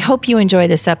 We hope you enjoyed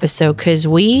this episode because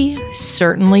we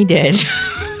certainly did.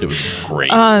 It was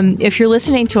great. If you're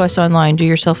listening to us online, do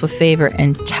yourself a favor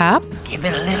and Give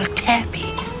it a little tappy.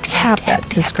 tap that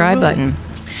subscribe button.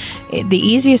 The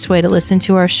easiest way to listen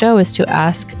to our show is to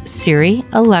ask Siri,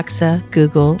 Alexa,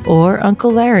 Google, or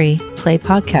Uncle Larry, play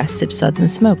podcast Sip Suds and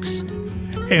Smokes.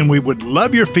 And we would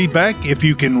love your feedback if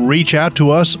you can reach out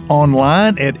to us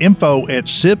online at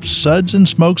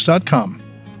info@sipsudsandsmokes.com.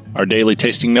 Our daily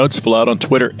tasting notes flow out on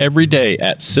Twitter every day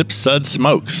at Sip Sud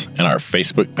Smokes, and our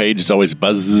Facebook page is always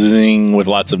buzzing with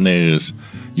lots of news.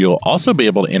 You'll also be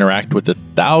able to interact with the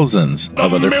thousands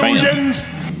of other fans.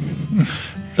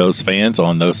 Those fans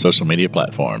on those social media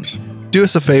platforms. Do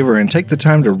us a favor and take the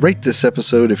time to rate this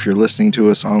episode if you're listening to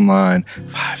us online.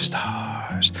 5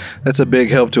 stars. listeners. That's a big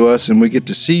help to us, and we get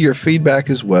to see your feedback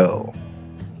as well.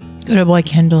 Good boy,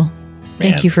 Kendall.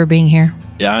 Thank you for being here.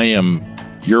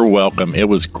 You're welcome. It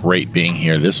was great being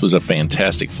here. This was a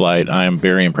fantastic flight. I am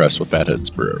very impressed with Fatheads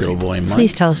Brewery. Good boy, Mike.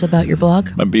 Please tell us about your blog.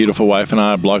 My beautiful wife and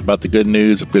I blog about the good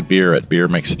news of good beer at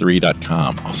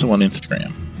beermix3.com. Also on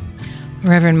Instagram.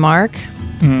 Reverend Mark,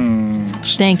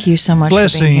 thank you so much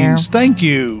for being here. Blessings. Thank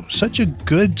you. Such a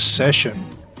good session.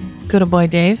 Good boy,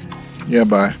 Dave. Yeah,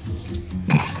 bye.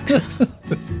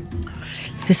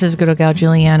 This is good old gal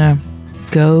Juliana.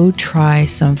 Go try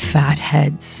some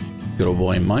Fatheads. Good old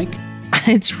boy, Mike.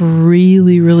 It's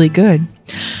really, really good.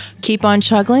 Keep on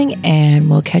chuggling, and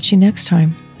we'll catch you next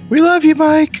time. We love you,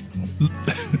 Mike.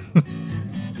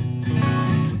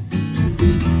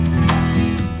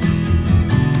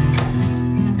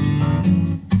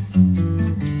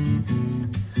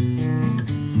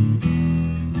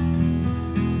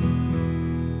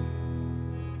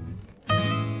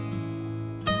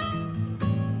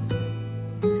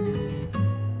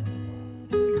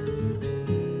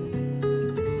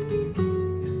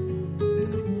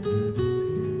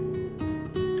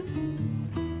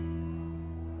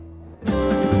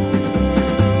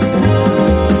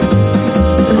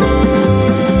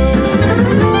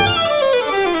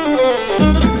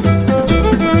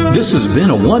 This has been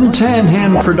a One Tan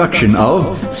Hand production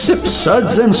of Sips,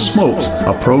 Suds, and Smokes,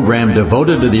 a program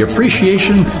devoted to the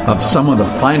appreciation of some of the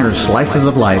finer slices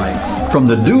of life. From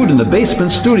the Dude in the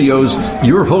Basement Studios,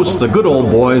 your hosts, the Good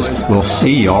Old Boys, will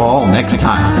see you all next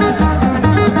time.